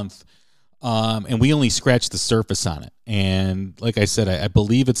last month. and we only scratched the surface on it. And like I said, I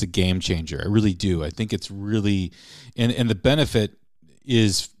believe it's a game changer. I really do. I think it's really, and the benefit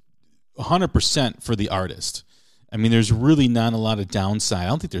is 100% for the artist. I mean, there's really not a lot of downside. I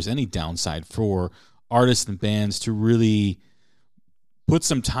don't think there's any downside for artists and bands to really put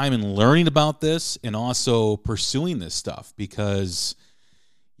some time in learning about this and also pursuing this stuff, because,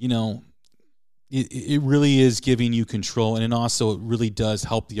 you know, it really is giving you control, and it also really does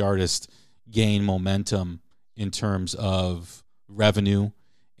help the artist gain momentum in terms of revenue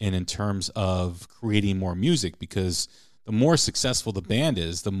and in terms of creating more music, because the more successful the band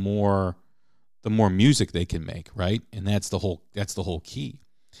is, the more music they can make, right? And that's the whole key.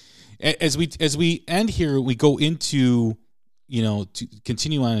 As we end here, we go into, you know, to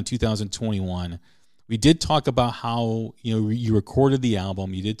continue on in 2021. We did talk about how, you know, you recorded the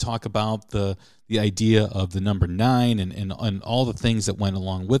album. You did talk about the idea of the number 9 and all the things that went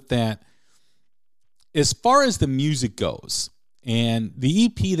along with that. As far as the music goes, and the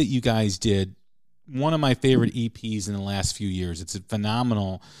EP that you guys did, one of my favorite EPs in the last few years. It's a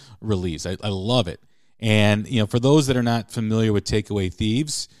phenomenal release. I love it. And, you know, for those that are not familiar with Takeaway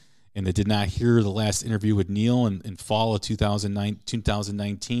Thieves and that did not hear the last interview with Neil in fall of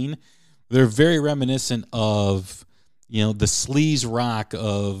 2019, they're very reminiscent of, you know, the sleaze rock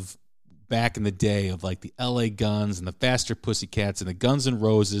of back in the day, of like the LA Guns and the Faster Pussycats and the Guns N'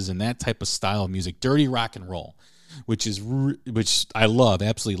 Roses and that type of style of music, dirty rock and roll, which I love,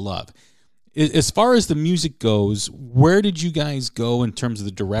 absolutely love. As far as the music goes, where did you guys go in terms of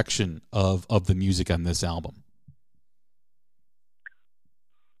the direction of the music on this album?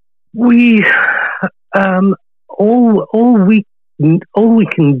 We all we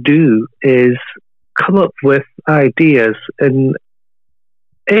can do is come up with ideas, and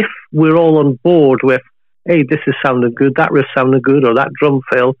if we're all on board with, hey, this is sounding good, that riff sounding good, or that drum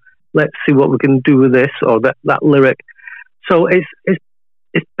fill, let's see what we can do with this, or that lyric. So it's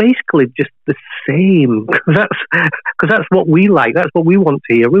basically just the same, because that's what we like. That's what we want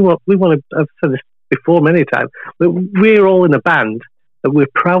to hear. We want to. I've said this before many times. We're all in a band that we're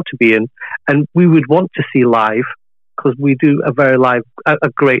proud to be in, and we would want to see live, because we do a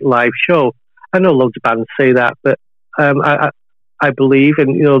great live show. I know loads of bands say that, but I believe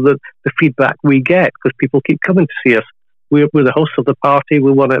in, you know, the feedback we get, because people keep coming to see us. We're the hosts of the party.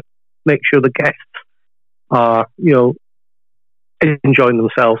 We want to make sure the guests are, you know, enjoying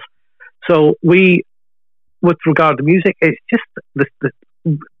themselves. So with regard to music, it's just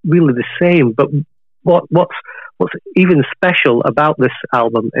really the same. But what's even special about this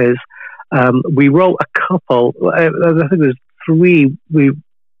album is we wrote a couple. I think there's 3 we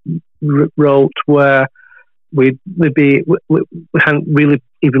wrote where we hadn't really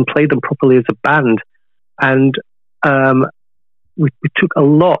even played them properly as a band, and we took a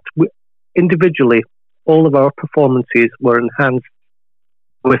lot individually. All of our performances were enhanced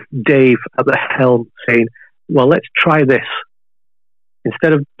with Dave at the helm saying, well, let's try this.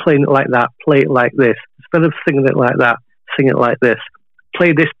 Instead of playing it like that, play it like this. Instead of singing it like that, sing it like this.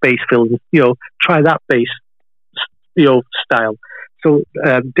 Play this bass fill, you know, try that bass, you know, style. So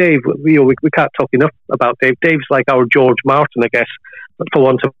Dave, you know, we can't talk enough about Dave. Dave's like our George Martin, I guess, for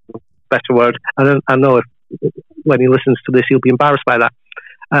want of a better word. I know if when he listens to this, he'll be embarrassed by that.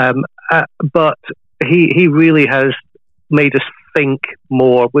 But he really has made us think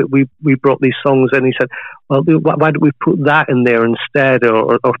more. We brought these songs and he said, well, why don't we put that in there instead,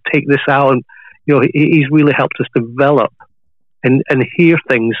 or take this out? And, you know, he's really helped us develop and hear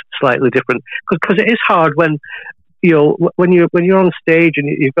things slightly different, because it is hard when, you know, when you're on stage and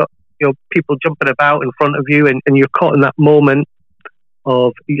you've got, you know, people jumping about in front of you, and you're caught in that moment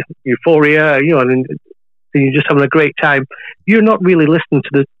of euphoria, you know, and you're just having a great time. You're not really listening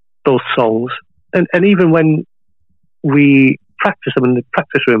to those songs. And even when we practice them in the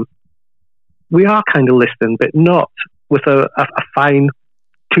practice room, we are kind of listening, but not with a fine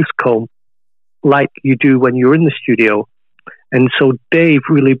tooth comb like you do when you're in the studio. And so Dave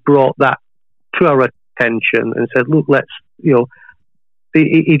really brought that to our attention and said, look, let's, you know,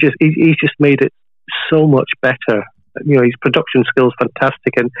 he just made it so much better. You know, his production skills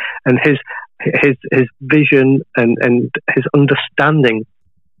fantastic, and his vision and his understanding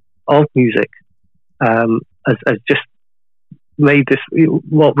of music has just made this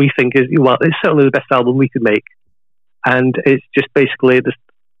what we think is, well, it's certainly the best album we could make, and it's just basically the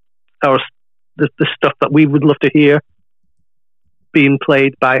stuff that we would love to hear being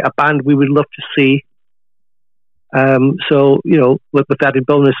played by a band we would love to see. So, you know, with the added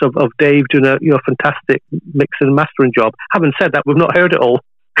bonus of Dave doing a fantastic mixing and mastering job. Having said that, we've not heard it all,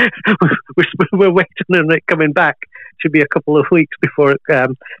 we're waiting on it coming back. Should be a couple of weeks before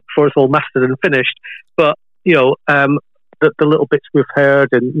it's all mastered and finished. But the little bits we've heard,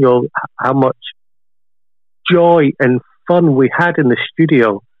 and how much joy and fun we had in the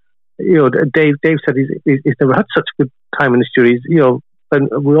studio. Dave said he's never had such a good time in the studio. And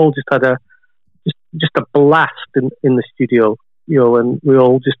we all just had just a blast in the studio. And we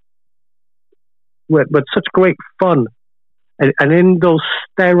all just we had such great fun. And in those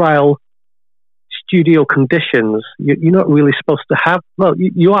sterile studio conditions, you're not really supposed to have. Well,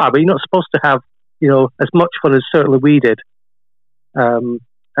 you are, but you're not supposed to have as much fun as certainly we did. And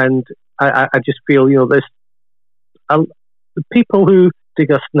I just feel there's the people who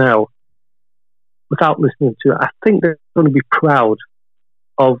dig us now, without listening to it, I think they're going to be proud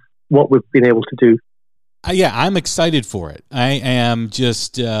of what we've been able to do. Yeah, I'm excited for it. I am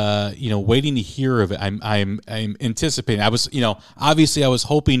just waiting to hear of it. I'm anticipating. I was obviously I was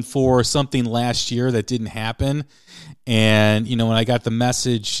hoping for something last year that didn't happen, and when I got the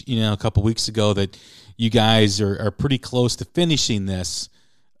message a couple weeks ago that you guys are pretty close to finishing this,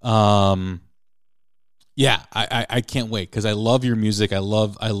 I can't wait because I love your music. I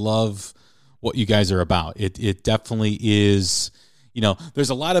love what you guys are about. It definitely is. There's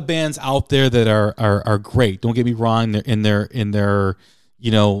a lot of bands out there that are great. Don't get me wrong. They're in their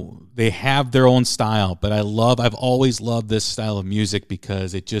they have their own style, but I've always loved this style of music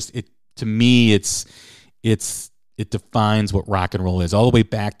because it to me, it defines what rock and roll is, all the way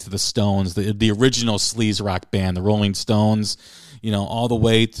back to the Stones, the original sleaze rock band, the Rolling Stones, all the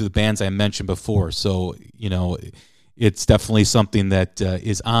way to the bands I mentioned before. So, it's definitely something that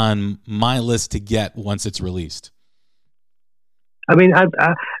is on my list to get once it's released. I mean,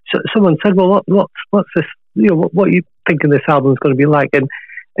 someone said, "Well, what's this? What are you thinking this album is going to be like?" And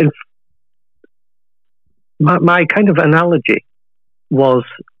my kind of analogy was,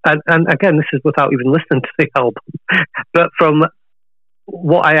 and again, this is without even listening to the album, but from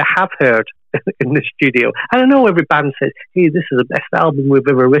what I have heard in the studio, and I know every band says, "Hey, this is the best album we've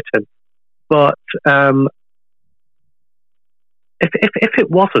ever written," but if it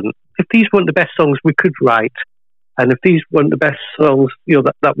wasn't, if these weren't the best songs we could write. And if these weren't the best songs,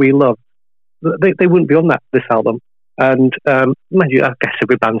 that we love, they wouldn't be on this album. And mind you, I guess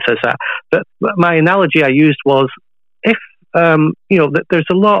every band says that. But my analogy I used was, if there's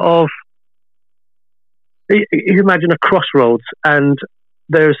a lot of, you imagine a crossroads, and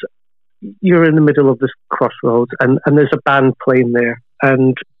you're in the middle of this crossroads, and there's a band playing there,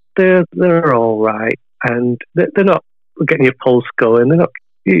 and they're all right, and they're not getting your pulse going.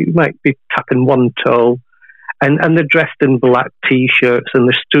 You might be tapping one toe. And they're dressed in black T-shirts, and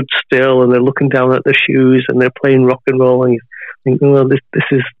they're stood still, and they're looking down at their shoes, and they're playing rock and roll, and you think, well, this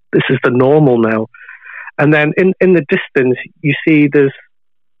is the normal now. And then in the distance, you see there's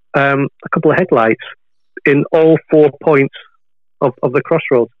a couple of headlights in all 4 points of the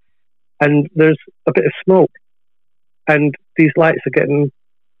crossroads, and there's a bit of smoke, and these lights are getting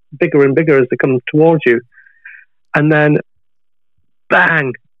bigger and bigger as they come towards you, and then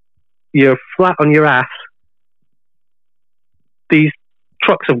bang, you're flat on your ass. These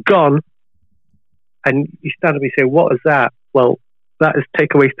trucks have gone, and you stand up and say, "What is that?" Well, that is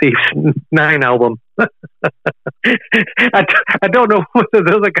Takeaway Thieves' 9 album. I don't know whether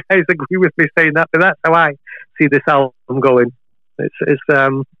the other guys agree with me saying that, but that's how I see this album going. It's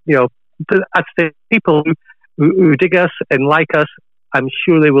I'd say people who dig us and like us, I'm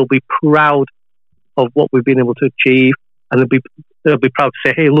sure they will be proud of what we've been able to achieve, and they'll be proud to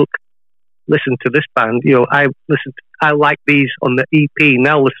say, "Hey, look, listen to this band. I like these on the EP.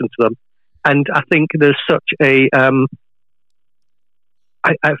 Now listen to them." And I think there's such a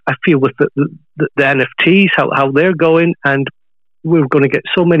I feel with the NFTs how they're going, and we're going to get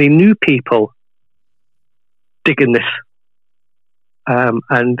so many new people digging this,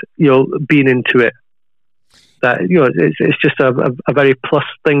 and being into it, that it's just a very plus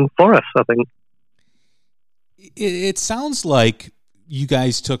thing for us, I think. It sounds like you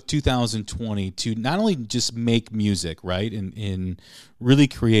guys took 2020 to not only just make music, right, and really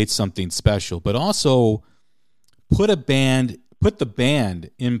create something special, but also put the band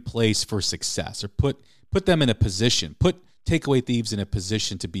in place for success, or put them in a position, put Takeaway Thieves in a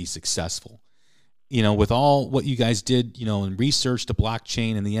position to be successful. With all what you guys did, and research the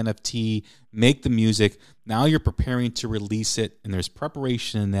blockchain and the NFT, make the music. Now you're preparing to release it, and there's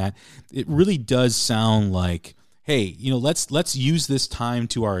preparation in that. It really does sound like, hey, let's use this time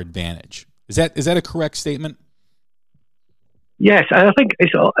to our advantage. Is that a correct statement? Yes, and I think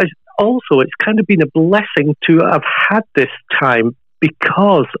it's kind of been a blessing to have had this time,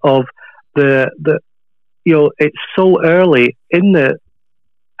 because of the it's so early in the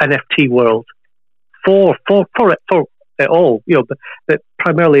NFT world for it all. But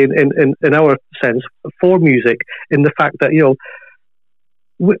primarily in our sense for music, in the fact that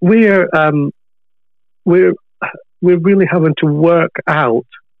we're really having to work out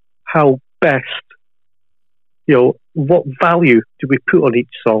how best, what value do we put on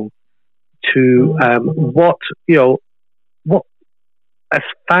each song, to what as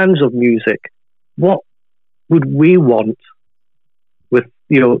fans of music, what would we want with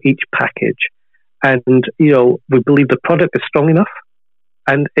each package, and we believe the product is strong enough,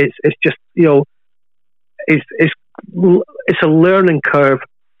 and it's just it's a learning curve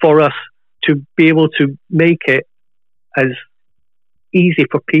for us to be able to make it as easy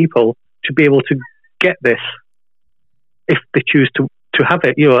for people to be able to get this if they choose to have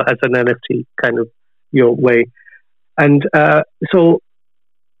it, as an NFT kind of way, and so.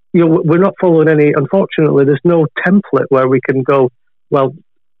 We're not following any. Unfortunately, there's no template where we can go. Well,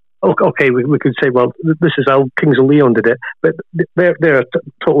 okay, we could say, well, this is how Kings of Leon did it, but they're a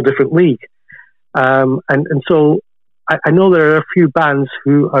total different league. And so I know there are a few bands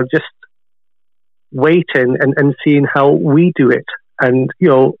who are just waiting and seeing how we do it, and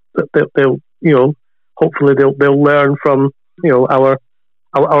they'll hopefully they'll learn from our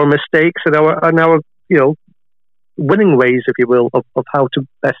mistakes and our winning ways, if you will, of how to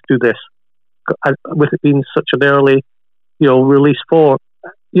best do this, with it being such an early, release for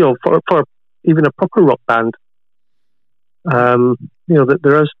even a proper rock band. That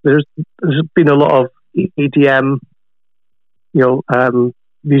there's been a lot of EDM,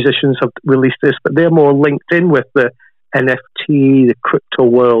 musicians have released this, but they're more linked in with the NFT, the crypto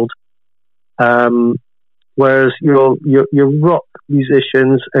world. Whereas your rock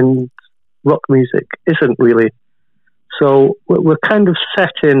musicians and rock music isn't really. So we're kind of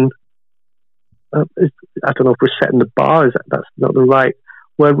setting. I don't know if we're setting the bar. That's not the right.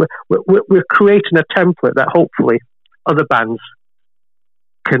 Where we're creating a template that hopefully other bands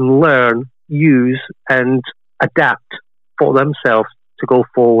can learn, use, and adapt for themselves to go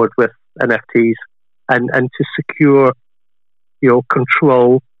forward with NFTs and to secure,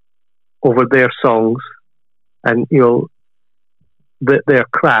 control over their songs and their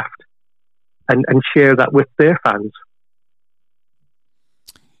craft and share that with their fans.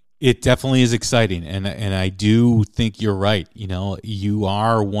 It definitely is exciting, and I do think you're right. You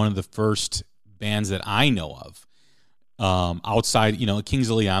are one of the first bands that I know of outside.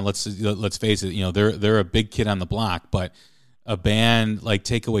 Kings of Leon. Let's face it. They're a big kid on the block, but a band like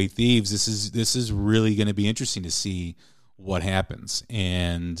Takeaway Thieves. This is really going to be interesting to see what happens,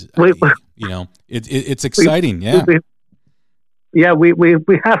 and it's exciting.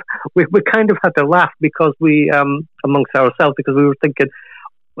 We kind of had to laugh because we amongst ourselves, because we were thinking.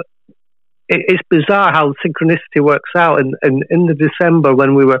 It's bizarre how synchronicity works out. And in the December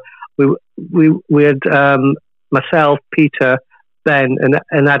when we had myself, Peter, Ben,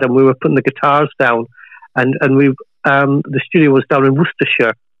 and Adam, we were putting the guitars down, and we the studio was down in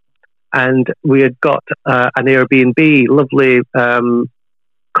Worcestershire, and we had got an Airbnb, lovely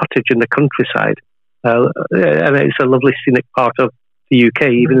cottage in the countryside, and it's a lovely scenic part of the UK,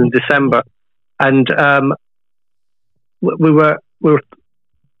 even in December, and we were.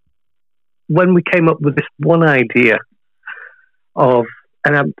 When we came up with this one idea of,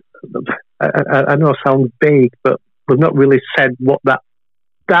 and I know it sounds vague, but we've not really said what that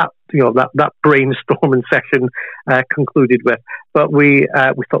brainstorming session concluded with. But we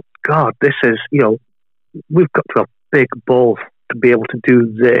thought, God, this is, we've got to have big balls to be able to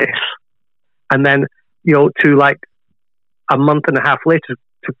do this. And then, to like a month and a half later,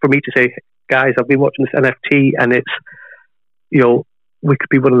 for me to say, guys, I've been watching this NFT and it's, we could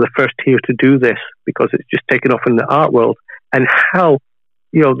be one of the first here to do this because it's just taken off in the art world, and how,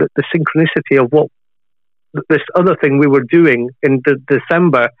 the synchronicity of what this other thing we were doing in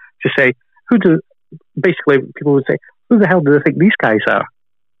December to say, basically people would say, who the hell do they think these guys are?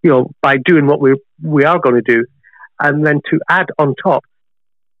 By doing what we are going to do, and then to add on top,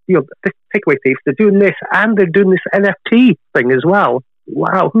 Takeaway Thieves, they're doing this and they're doing this NFT thing as well.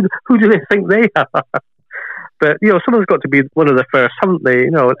 Wow, who do they think they are? But someone's got to be one of the first, haven't they?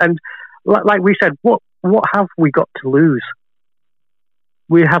 And like we said, what have we got to lose?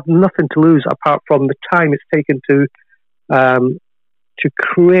 We have nothing to lose apart from the time it's taken to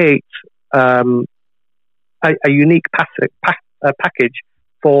create a unique package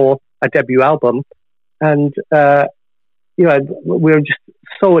for a debut album, and we're just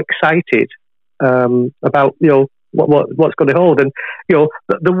so excited about what's going to hold. And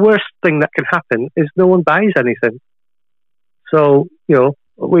the worst thing that can happen is no one buys anything. So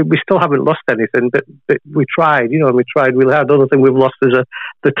we still haven't lost anything, but we tried, and we tried really hard. The other thing we've lost is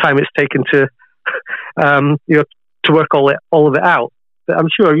the time it's taken to, to work all of it out. But I'm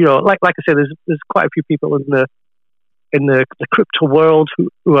sure, like I said, there's quite a few people in the crypto world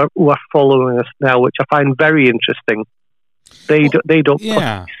who are following us now, which I find very interesting. They don't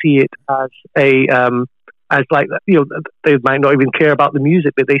see it as as like, they might not even care about the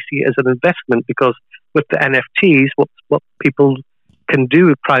music, but they see it as an investment, because with the NFTs, what people can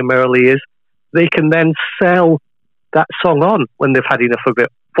do primarily is they can then sell that song on when they've had enough of it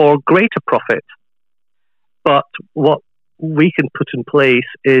for greater profit. But what we can put in place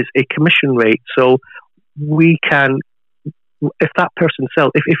is a commission rate. So we can, if that person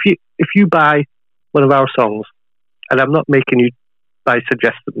sells, if you buy one of our songs, and I'm not making you by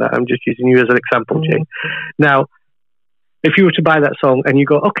suggesting that, I'm just using you as an example, Jay. Now, if you were to buy that song and you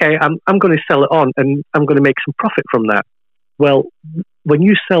go, okay, I'm going to sell it on and I'm going to make some profit from that. Well, when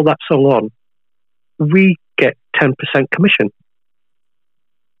you sell that song on, we get 10% commission.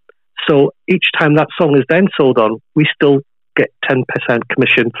 So each time that song is then sold on, we still get 10%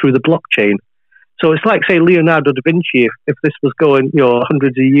 commission through the blockchain. So it's like, say, Leonardo da Vinci, if this was going,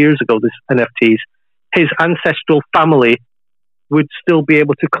 hundreds of years ago, this NFTs, his ancestral family would still be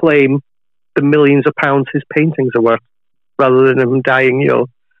able to claim the millions of pounds his paintings are worth, rather than him dying,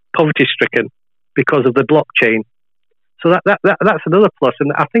 poverty-stricken because of the blockchain. So that's another plus,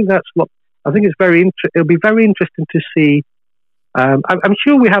 and I think it's very. It'll be very interesting to see. I'm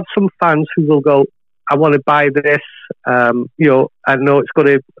sure we have some fans who will go, "I want to buy this." I know it's going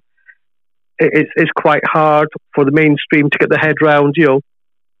to. It's quite hard for the mainstream to get their head round.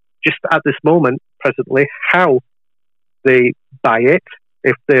 Just at this moment, presently, how they buy it,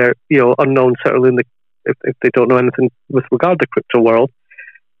 if they're unknown, certainly if they don't know anything with regard to the crypto world.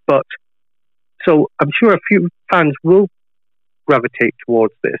 But so I'm sure a few fans will gravitate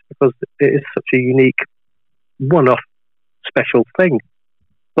towards this, because it is such a unique, one-off, special thing.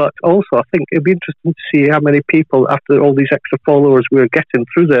 But also, I think it'd be interesting to see how many people, after all these extra followers we're getting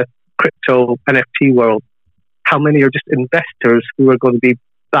through the crypto NFT world, how many are just investors who are going to be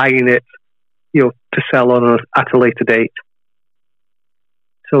buying it, to sell on at a later date.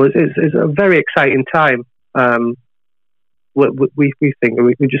 So it's a very exciting time. We think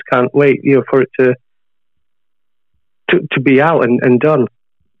we just can't wait, for it to be out and done.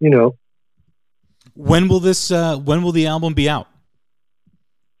 When will the album be out?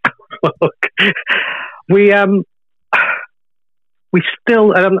 we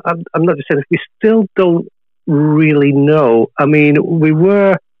still, and I'm not just saying this, we still don't really know. I mean, we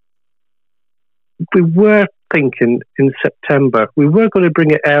were thinking in September. We were going to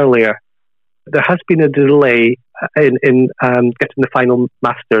bring it earlier. There has been a delay in getting the final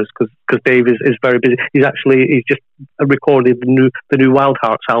masters, because Dave is very busy. He's just recorded the new Wild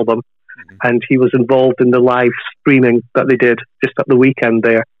Hearts album, and he was involved in the live streaming that they did just at the weekend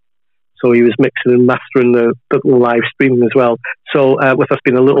there. So he was mixing and mastering the live streaming as well. So with us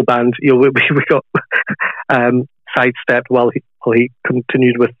being a little band, we got sidestepped while he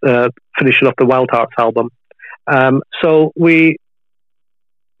continued with finishing off the Wild Hearts album. So we're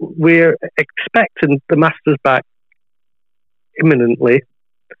expecting the masters back imminently.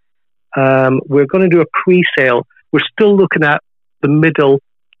 We're going to do a pre-sale. We're still looking at the middle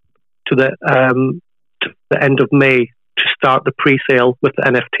to the end of May to start the pre-sale with the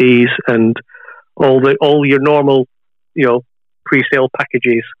NFTs and all your normal, pre-sale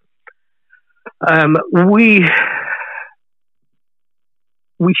packages. We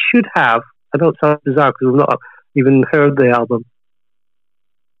should have. I know it sounds bizarre because we've not even heard the album.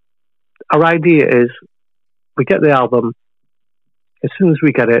 Our idea is we get the album. As soon as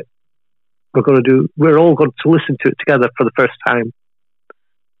we get it, we're all going to listen to it together for the first time.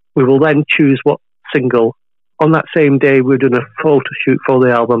 We will then choose what single. On that same day, we're doing a photo shoot for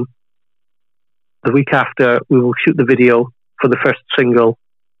the album. The week after, we will shoot the video for the first single.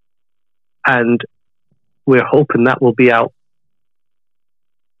 And we're hoping that will be out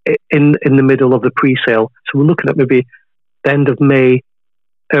in the middle of the pre-sale. So we're looking at maybe the end of May,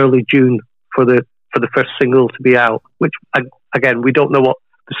 early June for the first single to be out, which again, we don't know what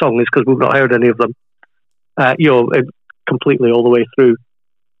the song is because we've not heard any of them, completely all the way through.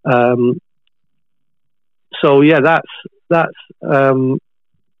 So yeah, that's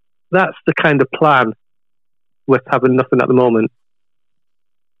the kind of plan with having nothing at the moment.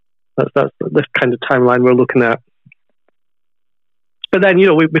 That's the kind of timeline we're looking at. But then, we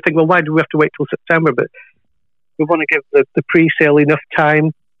think, well, why do we have to wait till September? But we want to give the pre-sale enough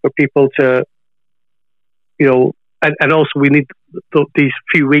time for people to, and also we need these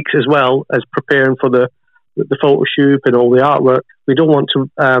few weeks as well as preparing for the photo shoot and all the artwork. We don't want to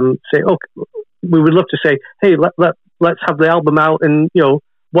say, okay, we would love to say, hey, let's have the album out in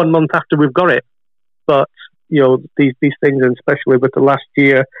 1 month after we've got it. But these things, and especially with the last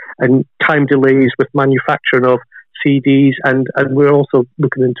year and time delays with manufacturing of CDs, and we're also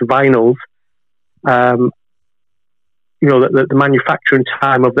looking into vinyls. The manufacturing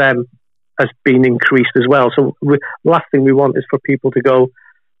time of them has been increased as well. So the last thing we want is for people to go,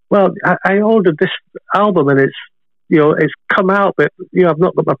 well, I ordered this album and it's come out, but I've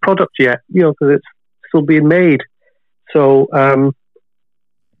not got my product yet, because it's still being made. So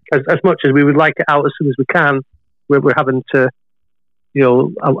as much as we would like it out as soon as we can, we're having to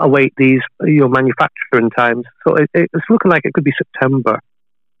await these manufacturing times. So it's looking like it could be September,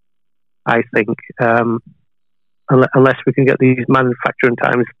 I think, unless we can get these manufacturing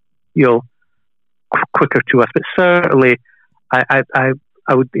times quicker to us. But certainly I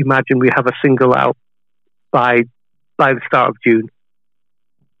would imagine we have a single out by the start of June.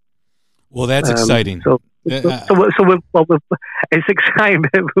 Well, that's exciting. So it's exciting.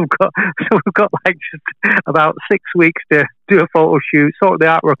 We've got like just about 6 weeks to do a photo shoot, sort the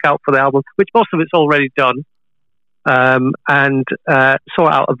artwork out for the album, which most of it's already done, and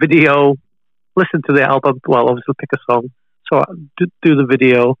sort out a video, listen to the album. Well, obviously pick a song, do the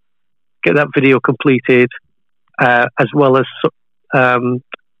video, get that video completed, as well as I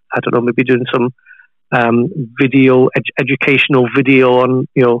don't know, maybe doing some video, educational video on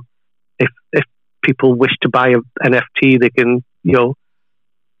if people wish to buy an NFT, they can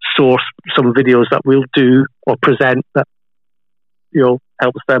source some videos that we'll do or present that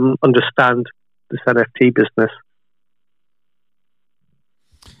helps them understand this NFT business.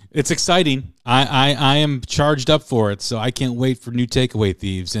 It's exciting. I am charged up for it, so I can't wait for new Takeaway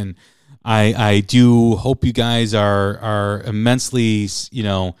Thieves, and I do hope you guys are immensely,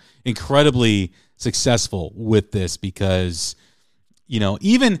 incredibly successful with this, because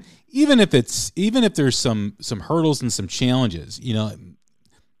even if there's some hurdles and some challenges,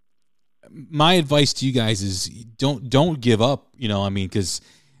 my advice to you guys is don't give up, because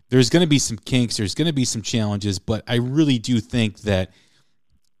there's going to be some kinks, there's going to be some challenges, but I really do think that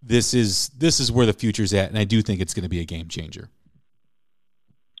this is where the future's at, and I do think it's going to be a game changer.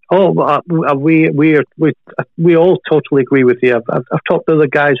 Oh, we all totally agree with you. I've talked to other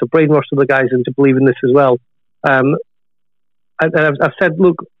guys, I've brainwashed other guys into believing this as well. And I've said,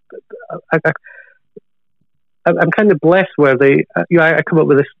 look, I'm kind of blessed where I come up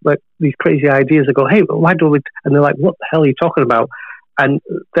with these crazy ideas. I go, hey, why don't we? And they're like, what the hell are you talking about? And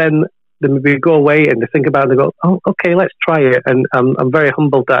then they maybe go away and they think about it and they go, oh, okay, let's try it. And I'm very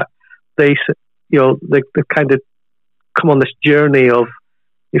humbled that they kind of come on this journey of,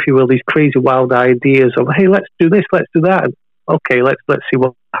 if you will, these crazy wild ideas of, hey, let's do this, let's do that. And, okay, let's see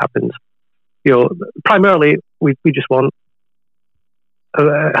what happens. Primarily we just want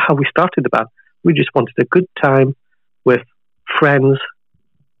how we started the band. We just wanted a good time with friends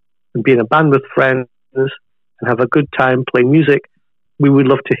and be in a band with friends and have a good time playing music we would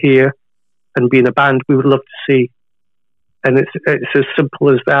love to hear and be in a band we would love to see. And it's as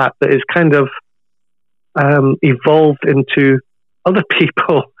simple as that. But it's kind of evolved into other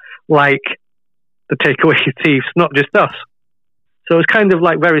people like the Takeaway Thieves, not just us. So it's kind of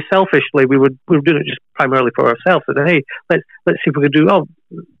like very selfishly, we were doing it just primarily for ourselves. And hey, let's see if we can do. Oh,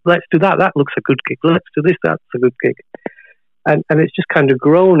 let's do that. That looks a good gig. Let's do this. That's a good gig. And it's just kind of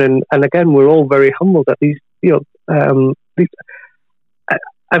grown. And again, we're all very humbled at these.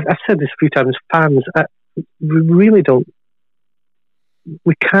 I've said this a few times. Fans, we really don't.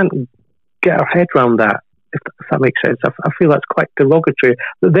 We can't get our head around that. If that makes sense. I feel that's quite derogatory.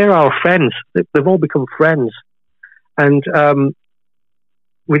 But they're our friends. They've all become friends. And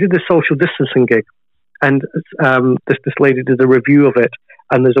we did this social distancing gig, and this lady did a review of it.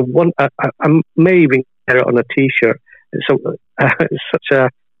 And there's I may even get it on a T-shirt. It's such a.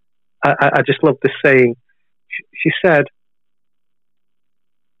 I just love this saying. She said,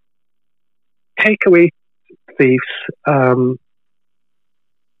 "Takeaway Thieves have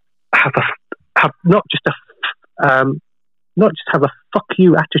not just have a fuck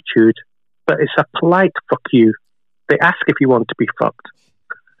you attitude, but it's a polite fuck you. They ask if you want to be fucked."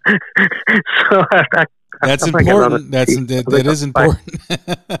 So that's important. That is important.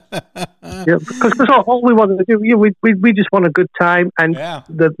 Yeah, because that's all we wanted to do. We just want a good time, and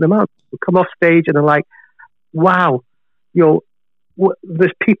the amount of people come off stage and they're like, "Wow,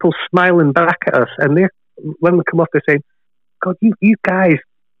 there's people smiling back at us," and when we come off, they're saying, "God, you guys."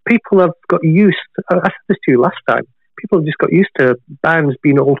 People have got used. I said this to you last time. People have just got used to bands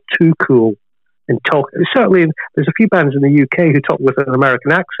being all too cool, and talk. Certainly, there's a few bands in the UK who talk with an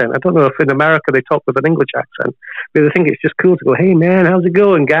American accent. I don't know if in America they talk with an English accent, but I think it's just cool to go, "Hey man, how's it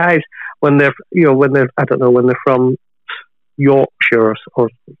going, guys?" When they're I don't know, when they're from Yorkshire or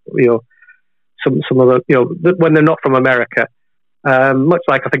some other, when they're not from America. Much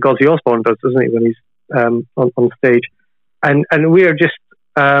like I think Ozzy Osbourne does, doesn't he, when he's on stage, and we're just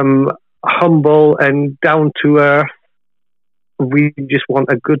humble and down to earth. We just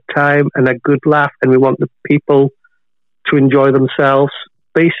want a good time and a good laugh, and we want the people to enjoy themselves.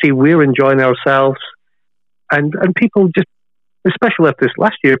 Basically, we're enjoying ourselves, and people just, especially after this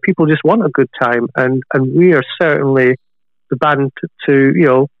last year, people just want a good time, and we are certainly the band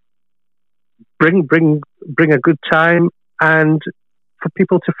to bring a good time, and for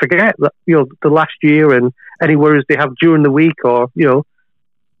people to forget that the last year and any worries they have during the week, or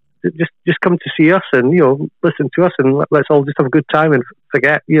just come to see us and listen to us, and let's all just have a good time and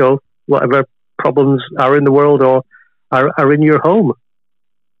forget whatever problems are in the world or are in your home.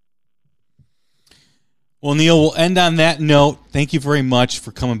 Well, Neil, we'll end on that note. Thank you very much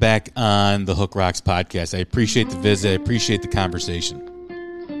for coming back on the Hook Rocks podcast. I appreciate the visit. I appreciate the conversation.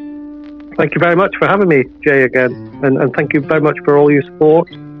 Thank you very much for having me, Jay, again, and thank you very much for all your support.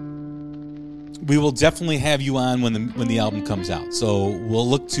 We will definitely have you on when the album comes out. So we'll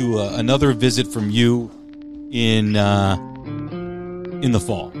look to another visit from you in the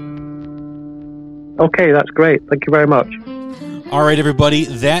fall. Okay, that's great. Thank you very much. All right, everybody.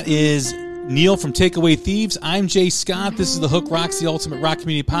 That is Neil from Takeaway Thieves. I'm Jay Scott. This is the Hook Rocks, the Ultimate Rock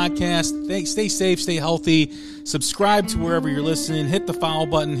Community Podcast. Thanks. Stay safe, stay healthy. Subscribe to wherever you're listening. Hit the follow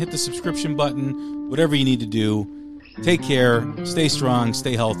button, hit the subscription button, whatever you need to do. Take care, stay strong,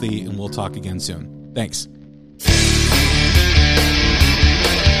 stay healthy, and we'll talk again soon. Thanks.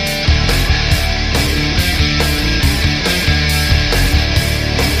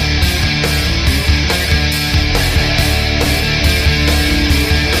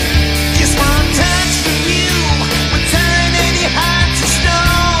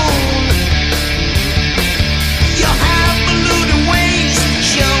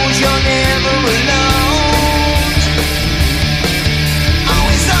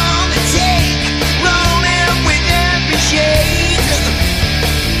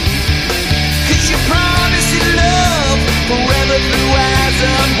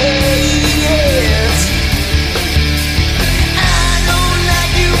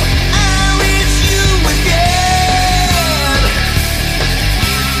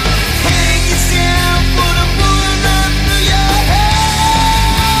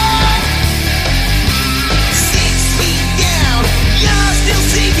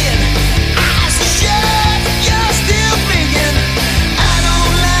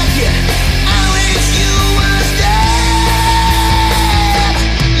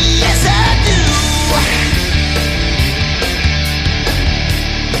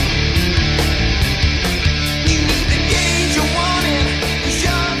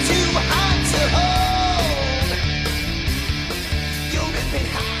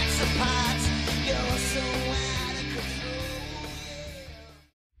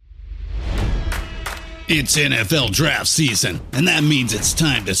 It's NFL draft season, and that means it's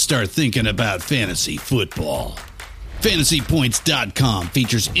time to start thinking about fantasy football. FantasyPoints.com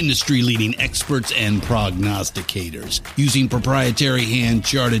features industry-leading experts and prognosticators using proprietary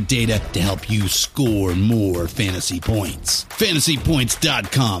hand-charted data to help you score more fantasy points.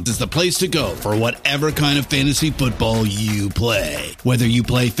 FantasyPoints.com is the place to go for whatever kind of fantasy football you play. Whether you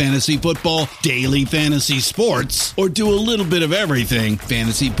play fantasy football, daily fantasy sports, or do a little bit of everything,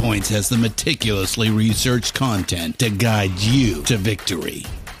 Fantasy Points has the meticulously researched content to guide you to victory.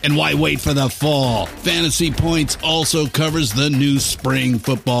 And why wait for the fall? Fantasy Points also covers the new spring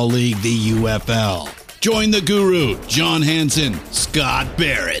football league, the UFL. Join the guru, John Hansen, Scott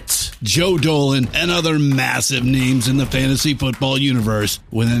Barrett, Joe Dolan, and other massive names in the fantasy football universe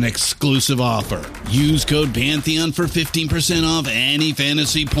with an exclusive offer. Use code Pantheon for 15% off any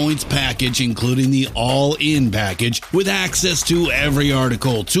Fantasy Points package, including the all-in package, with access to every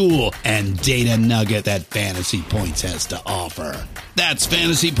article, tool, and data nugget that Fantasy Points has to offer. That's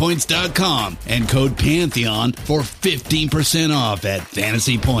FantasyPoints.com and code Pantheon for 15% off at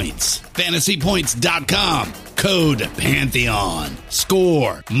Fantasy Points. FantasyPoints.com, code Pantheon.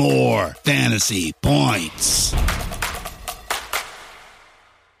 Score more fantasy points.